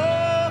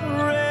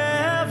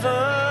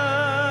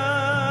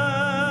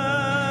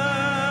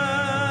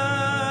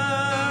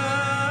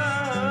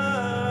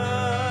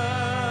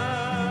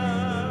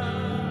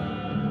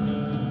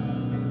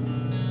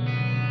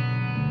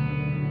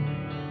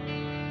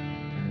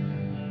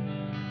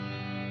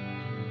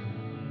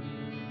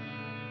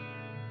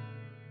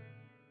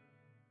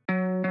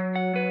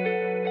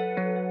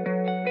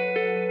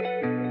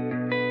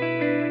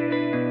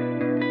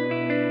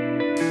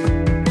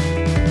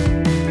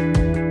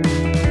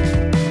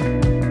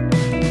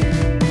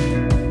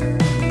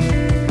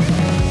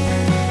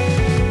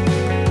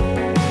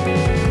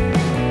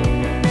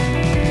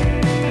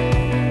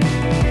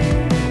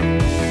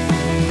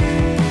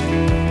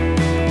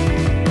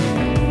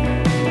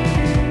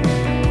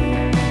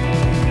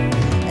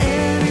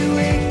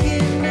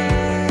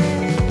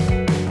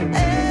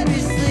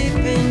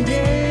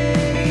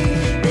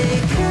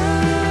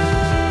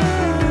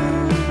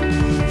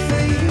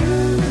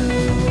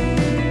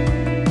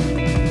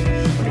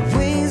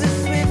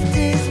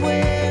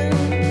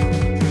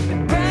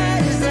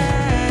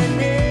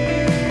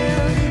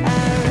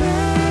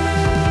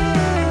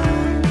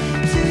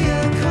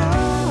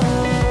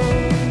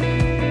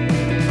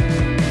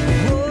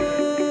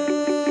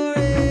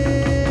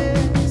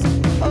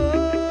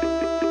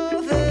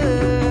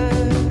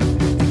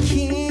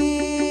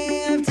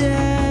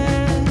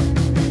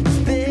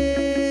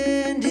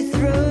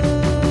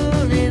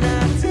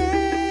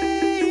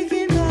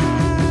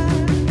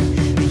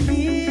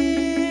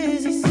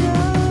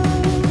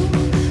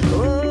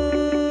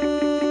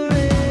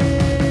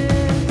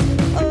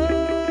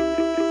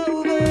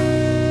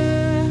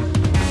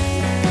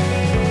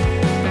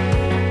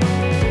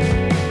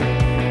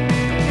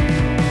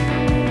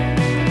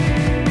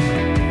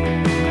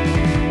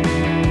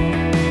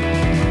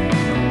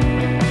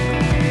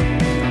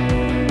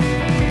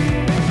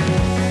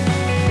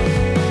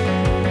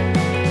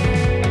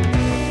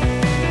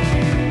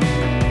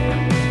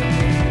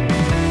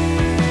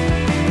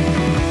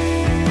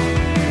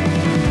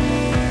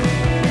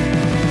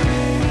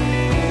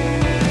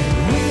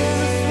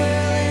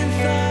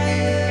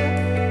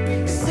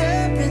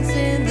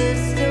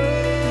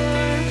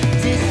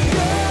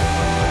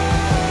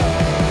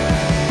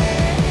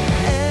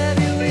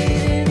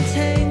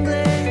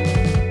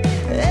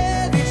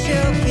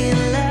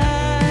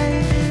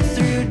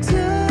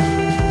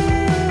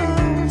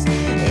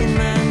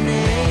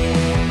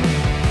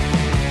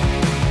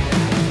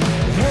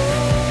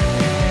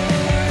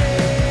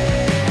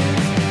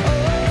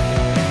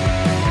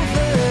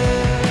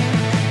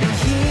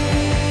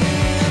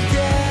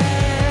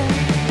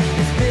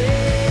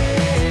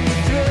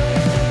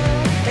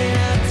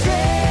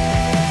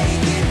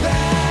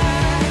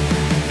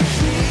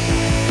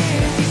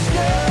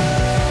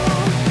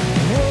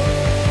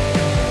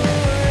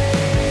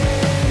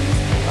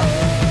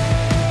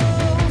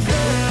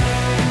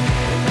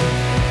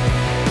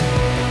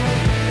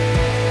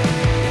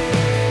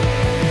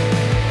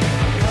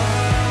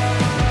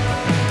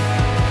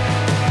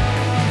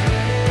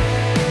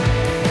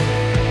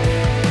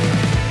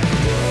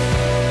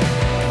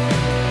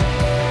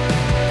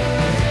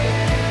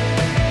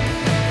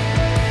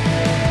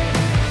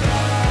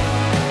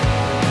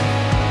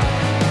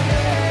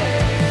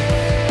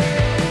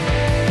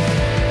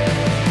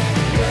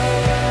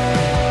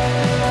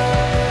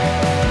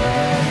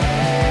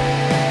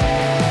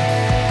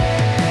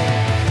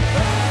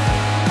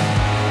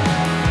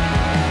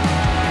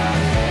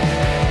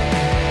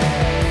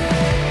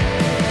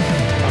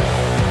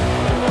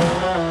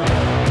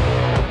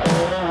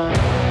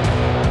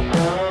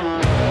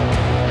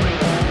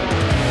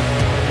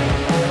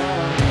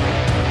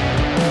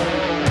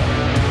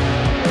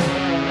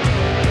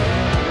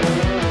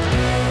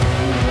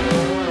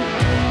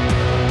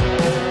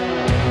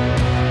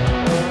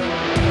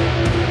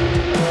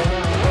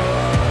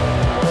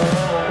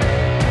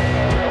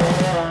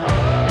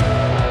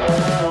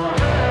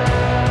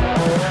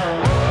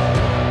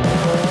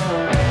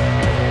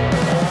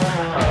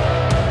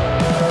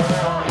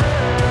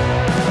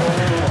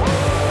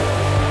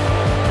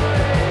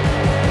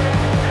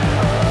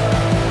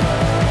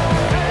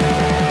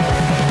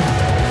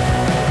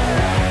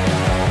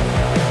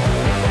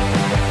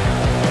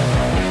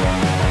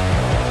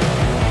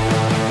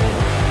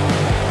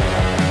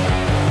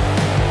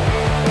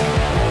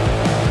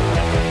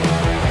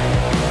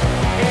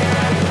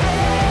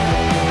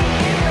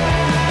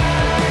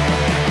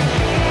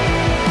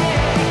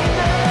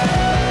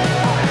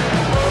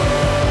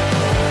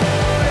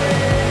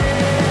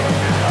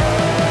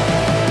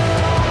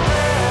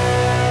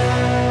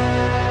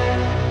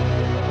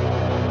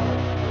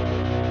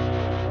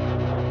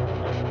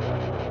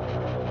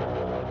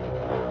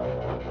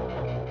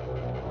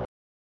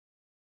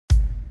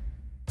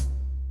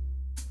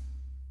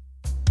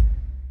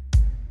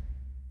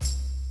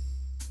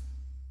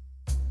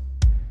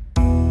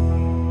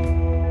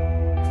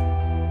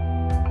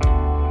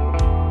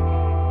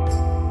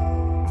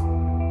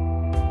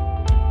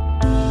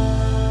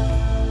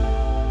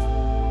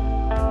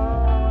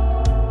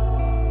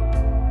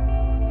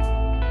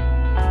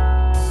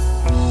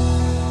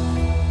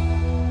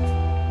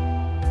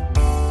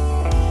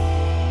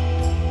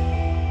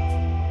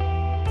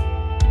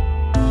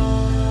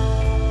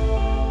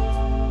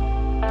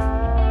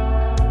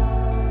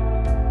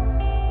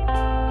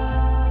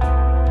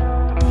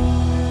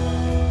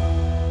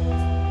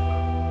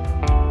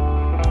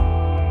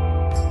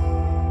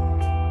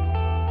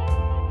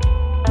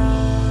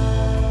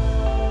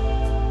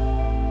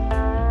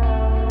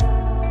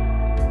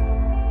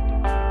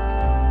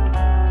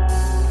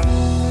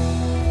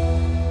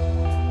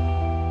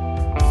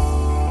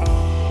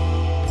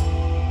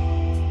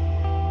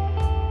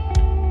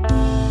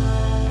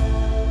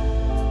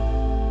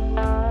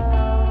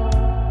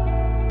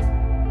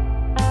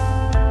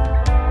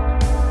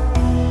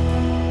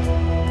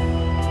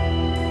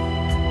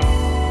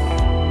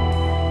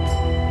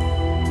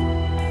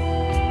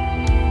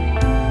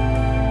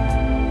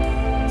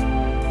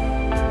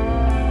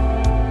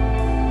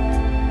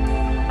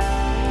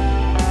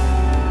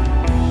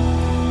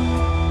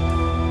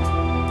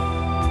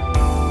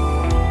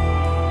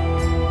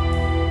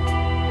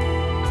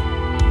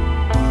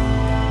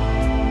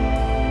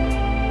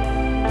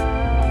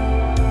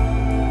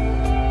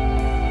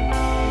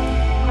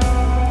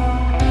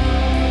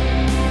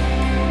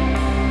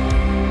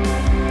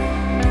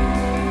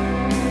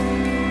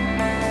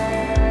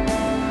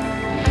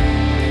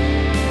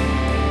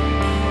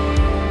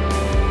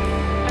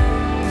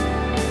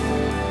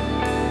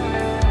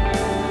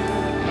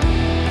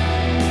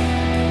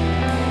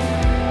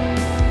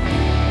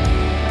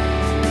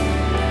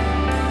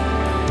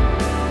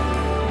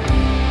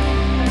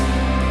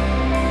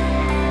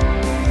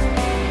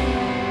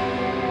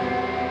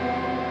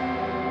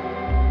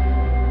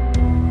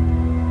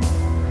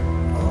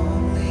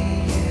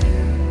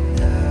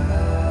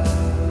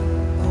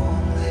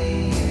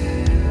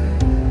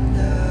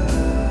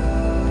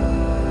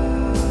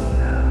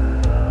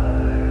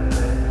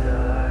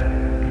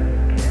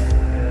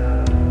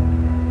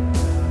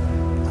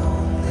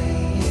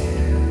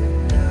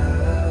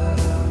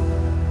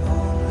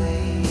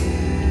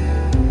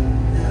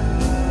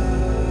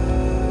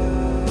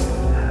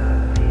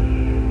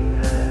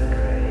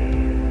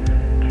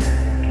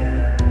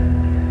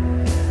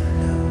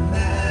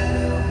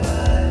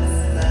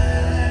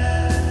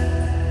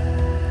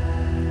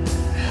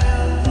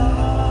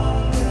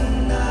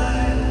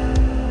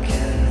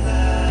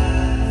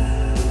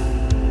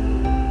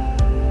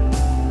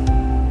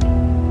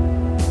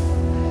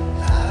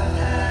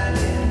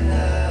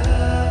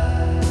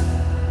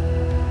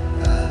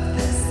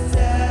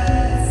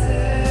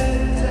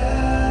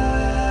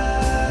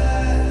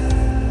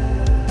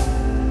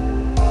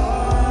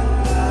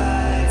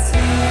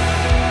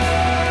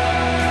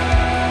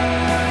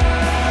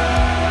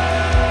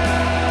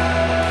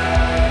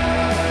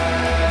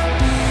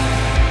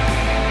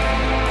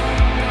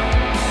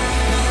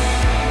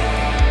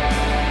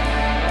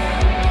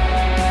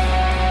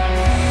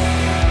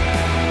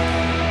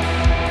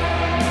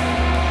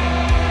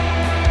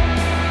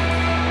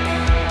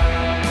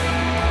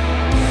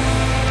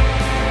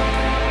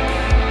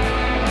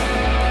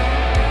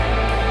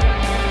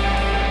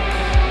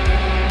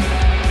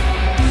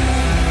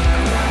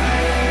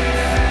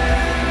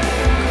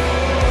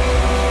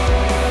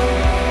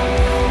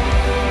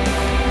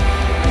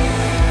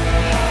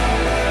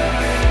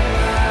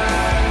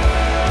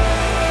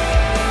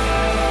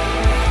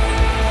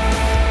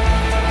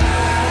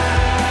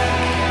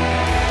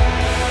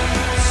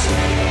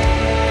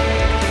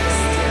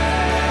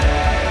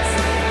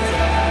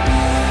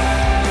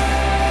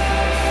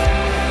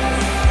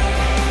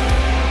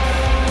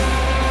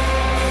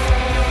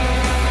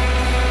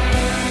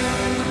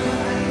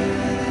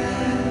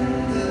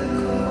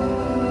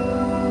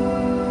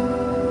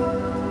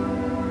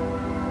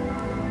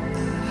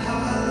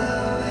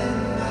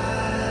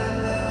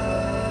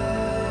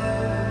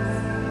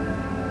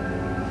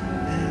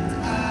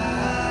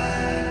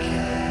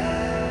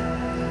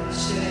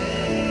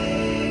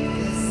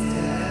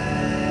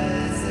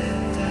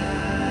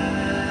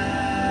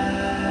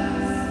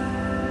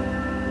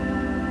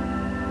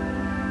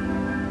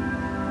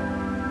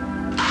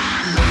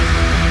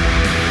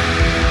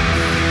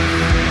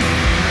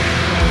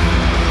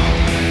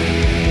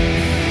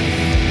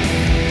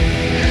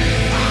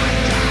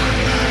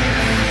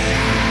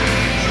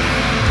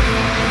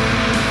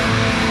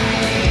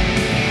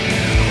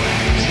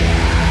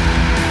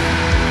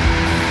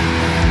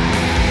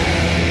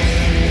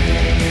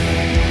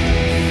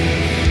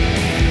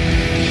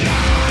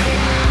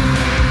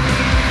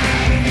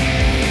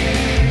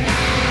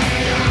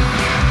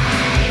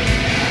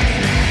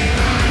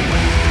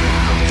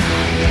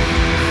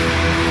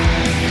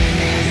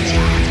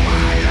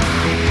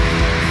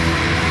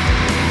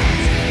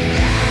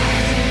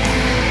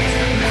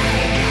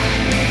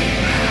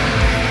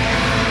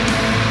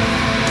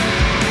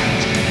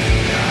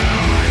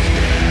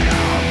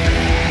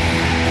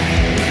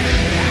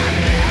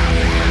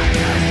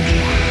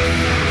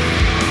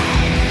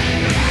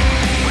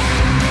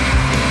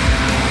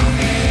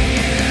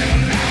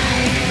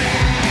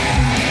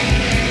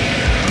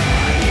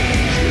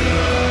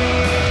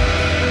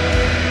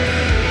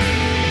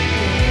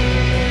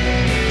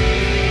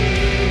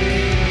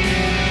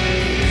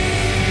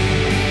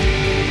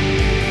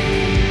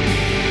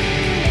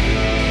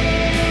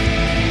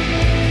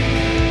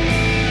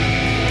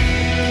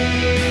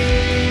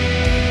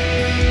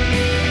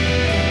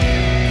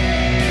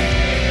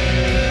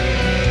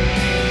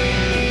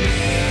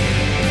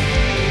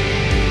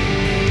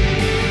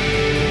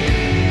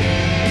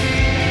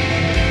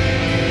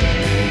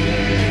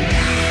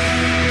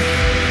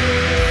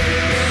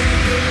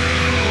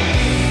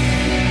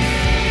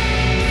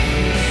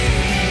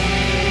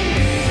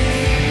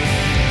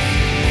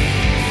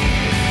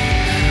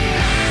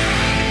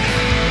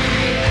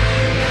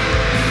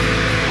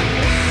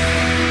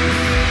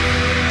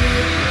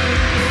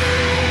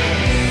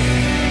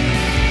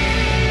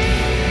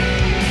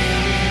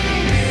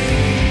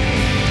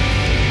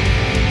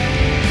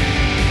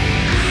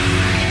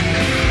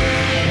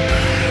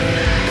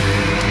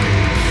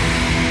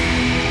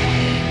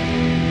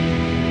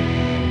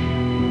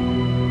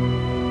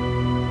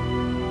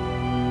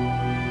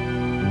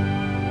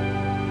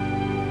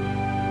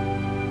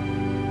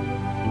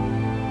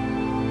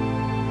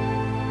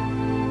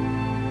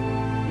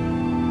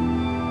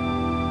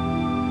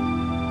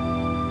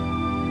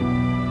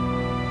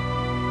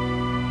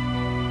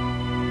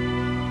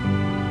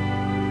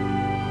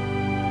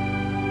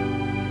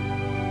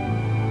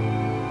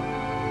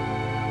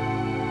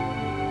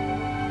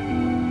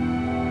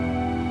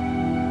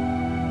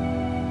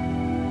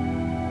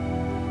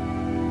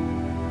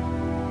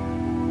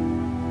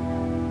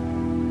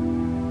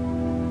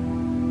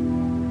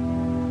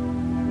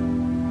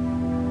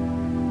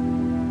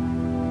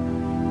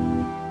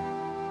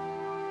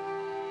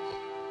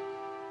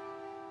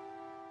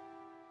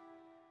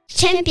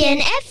Champion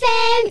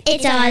FM,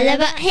 it's all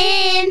about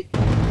him.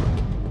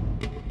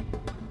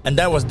 And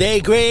that was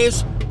Day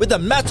Graves with the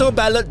metal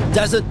ballad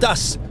Desert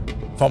Dust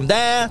from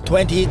their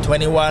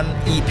 2021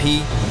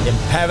 EP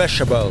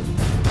Imperishable.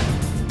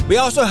 We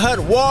also heard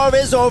War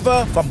Is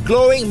Over from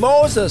Glowing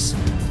Moses,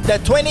 their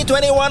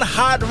 2021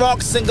 hard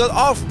rock single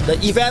off the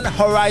Event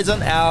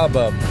Horizon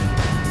album.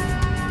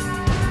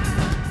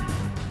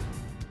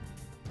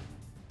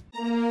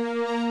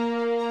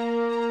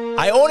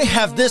 I only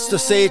have this to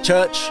say,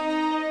 church.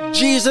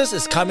 Jesus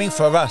is coming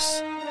for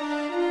us.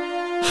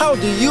 How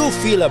do you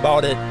feel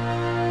about it?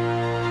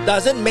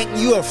 Does it make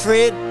you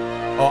afraid,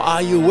 or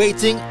are you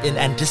waiting in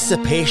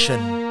anticipation?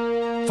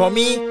 For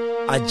me,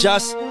 I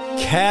just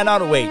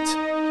cannot wait.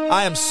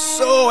 I am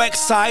so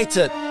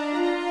excited.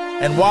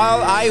 And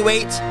while I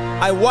wait,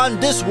 I want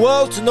this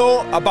world to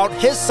know about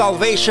His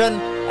salvation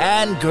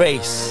and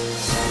grace.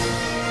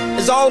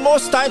 It's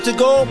almost time to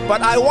go,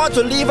 but I want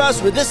to leave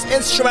us with this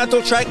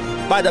instrumental track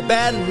by the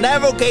band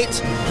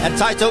Narrowgate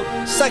entitled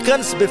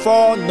Seconds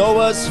Before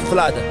Noah's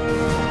Flood.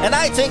 And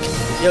I think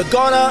you're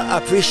gonna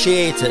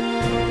appreciate it.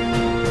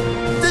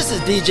 This is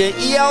DJ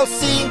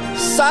ELC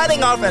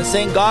signing off and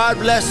saying God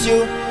bless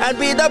you and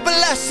be the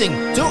blessing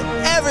to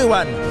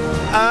everyone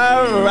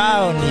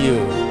around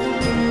you.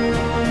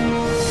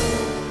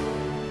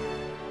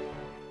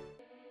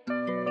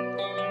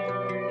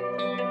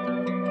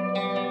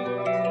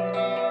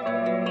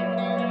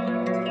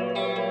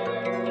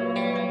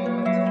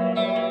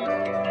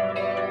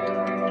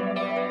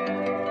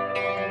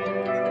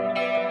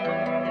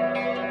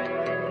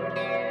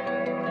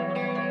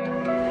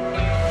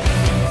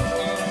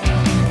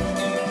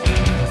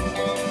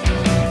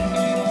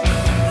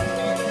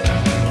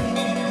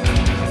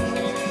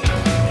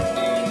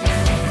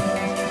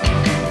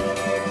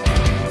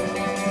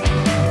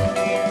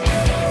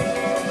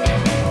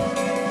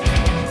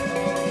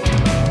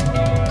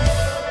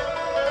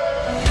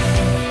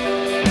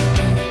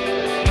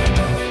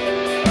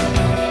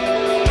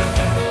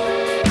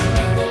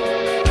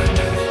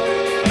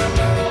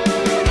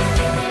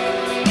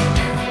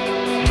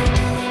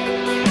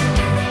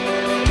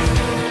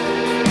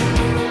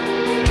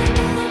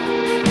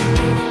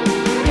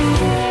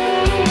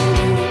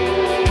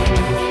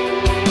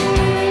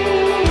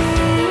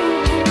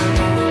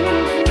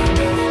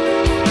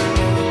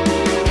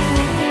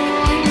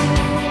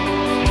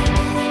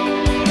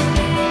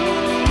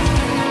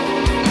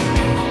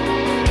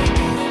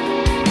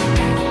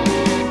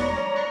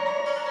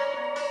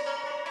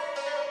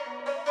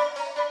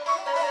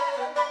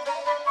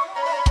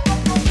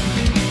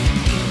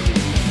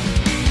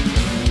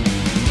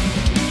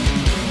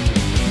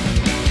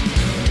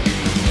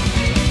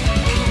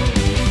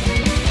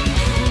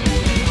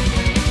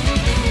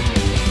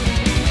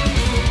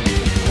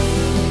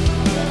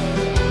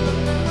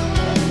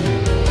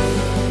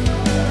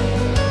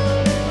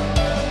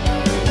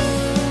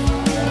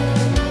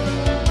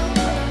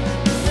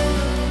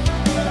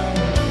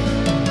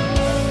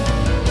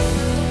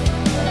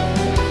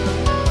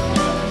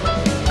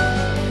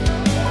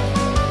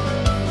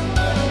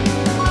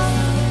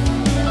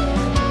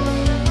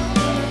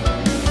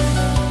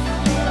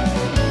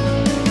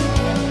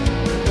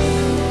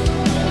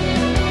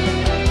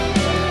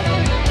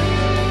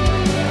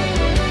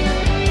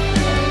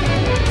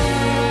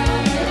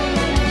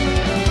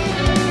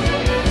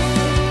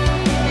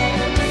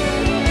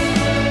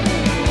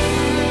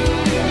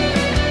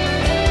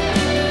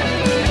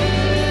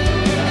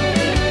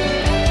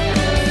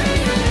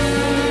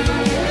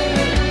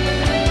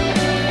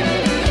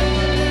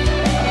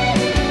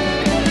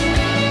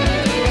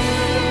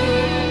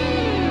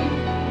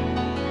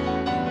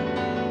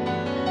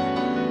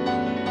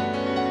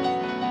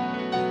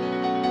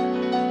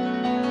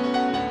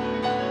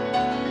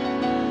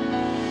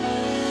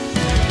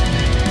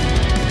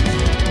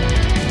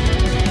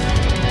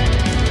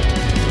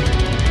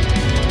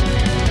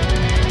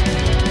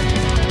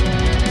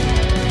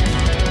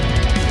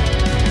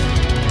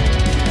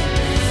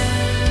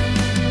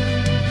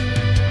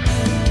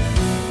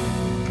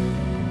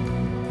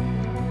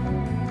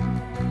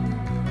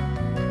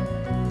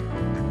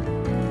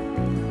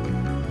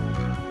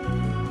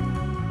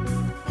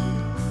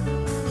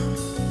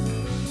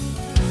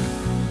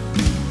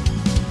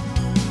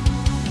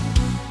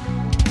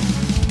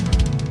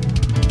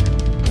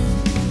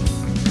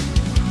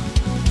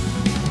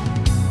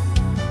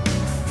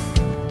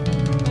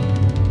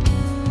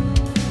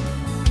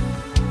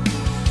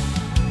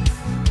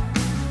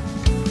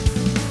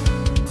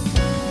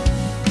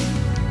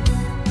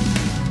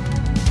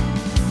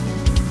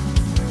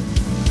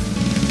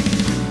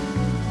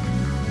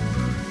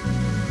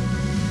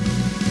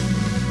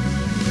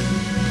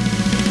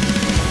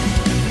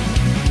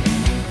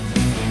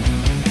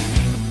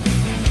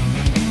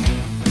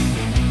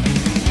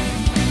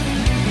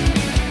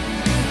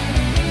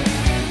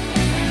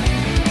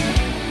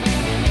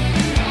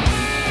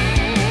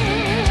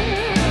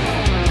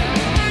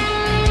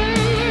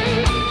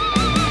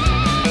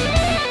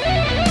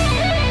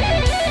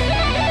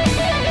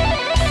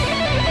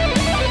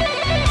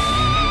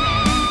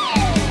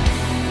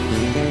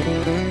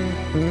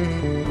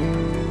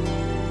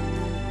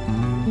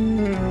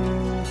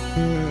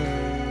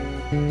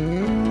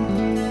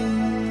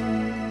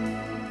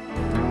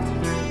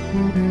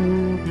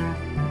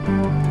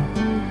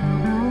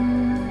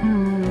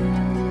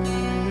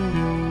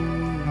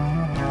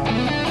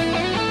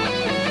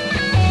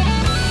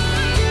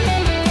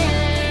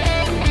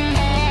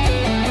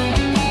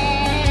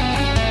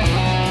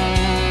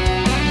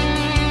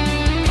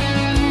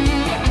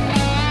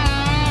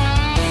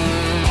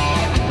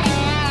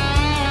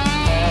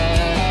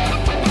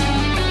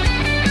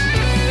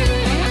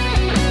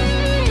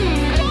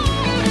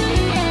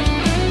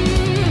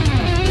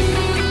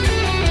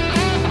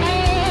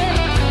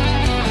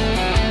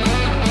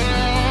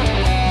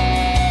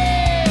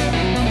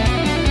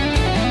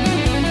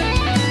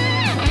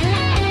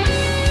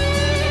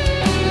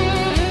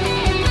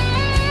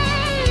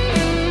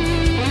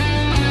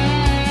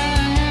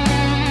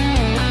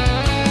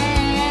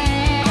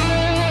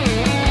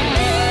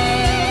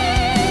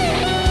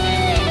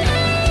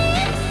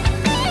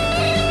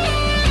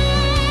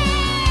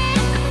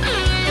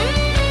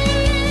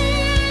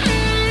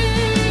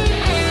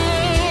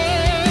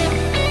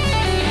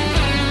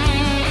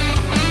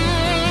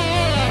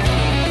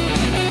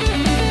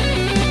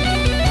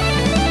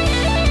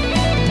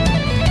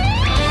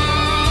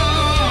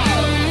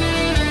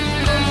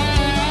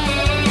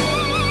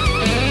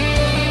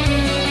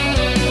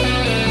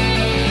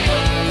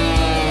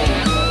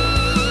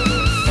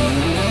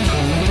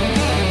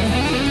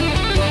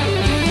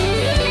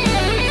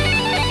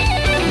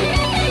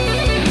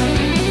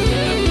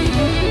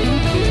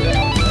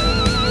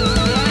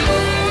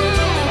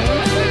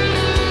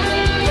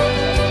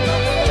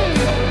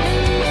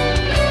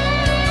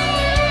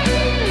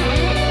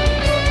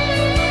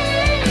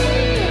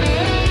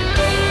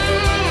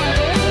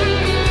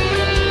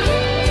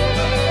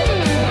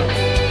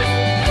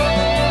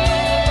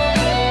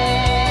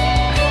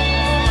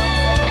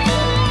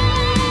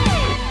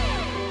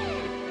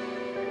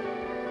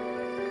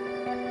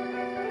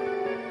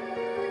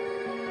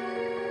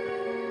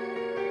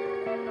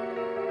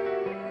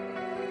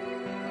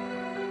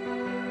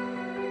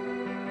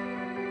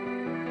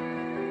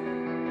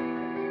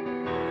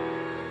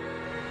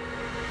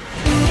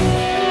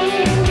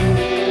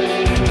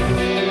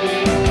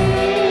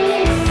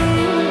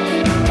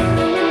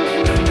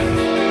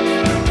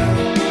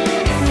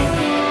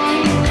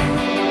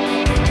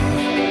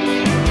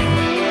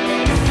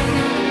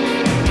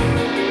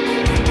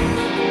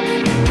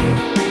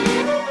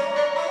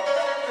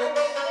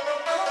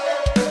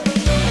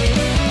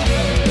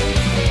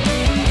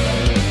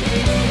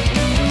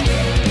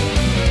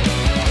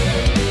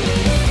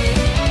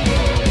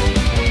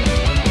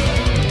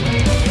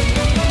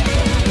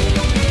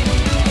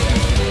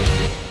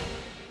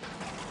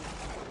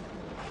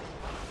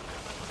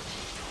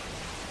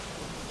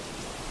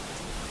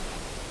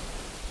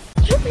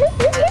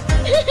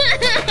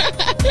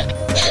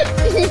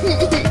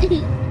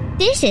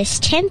 This is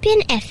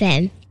Champion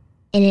FM,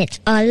 and it's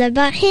all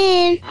about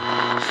him.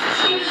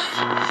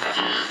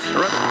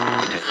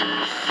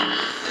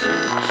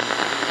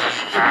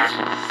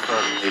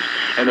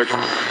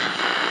 Energy.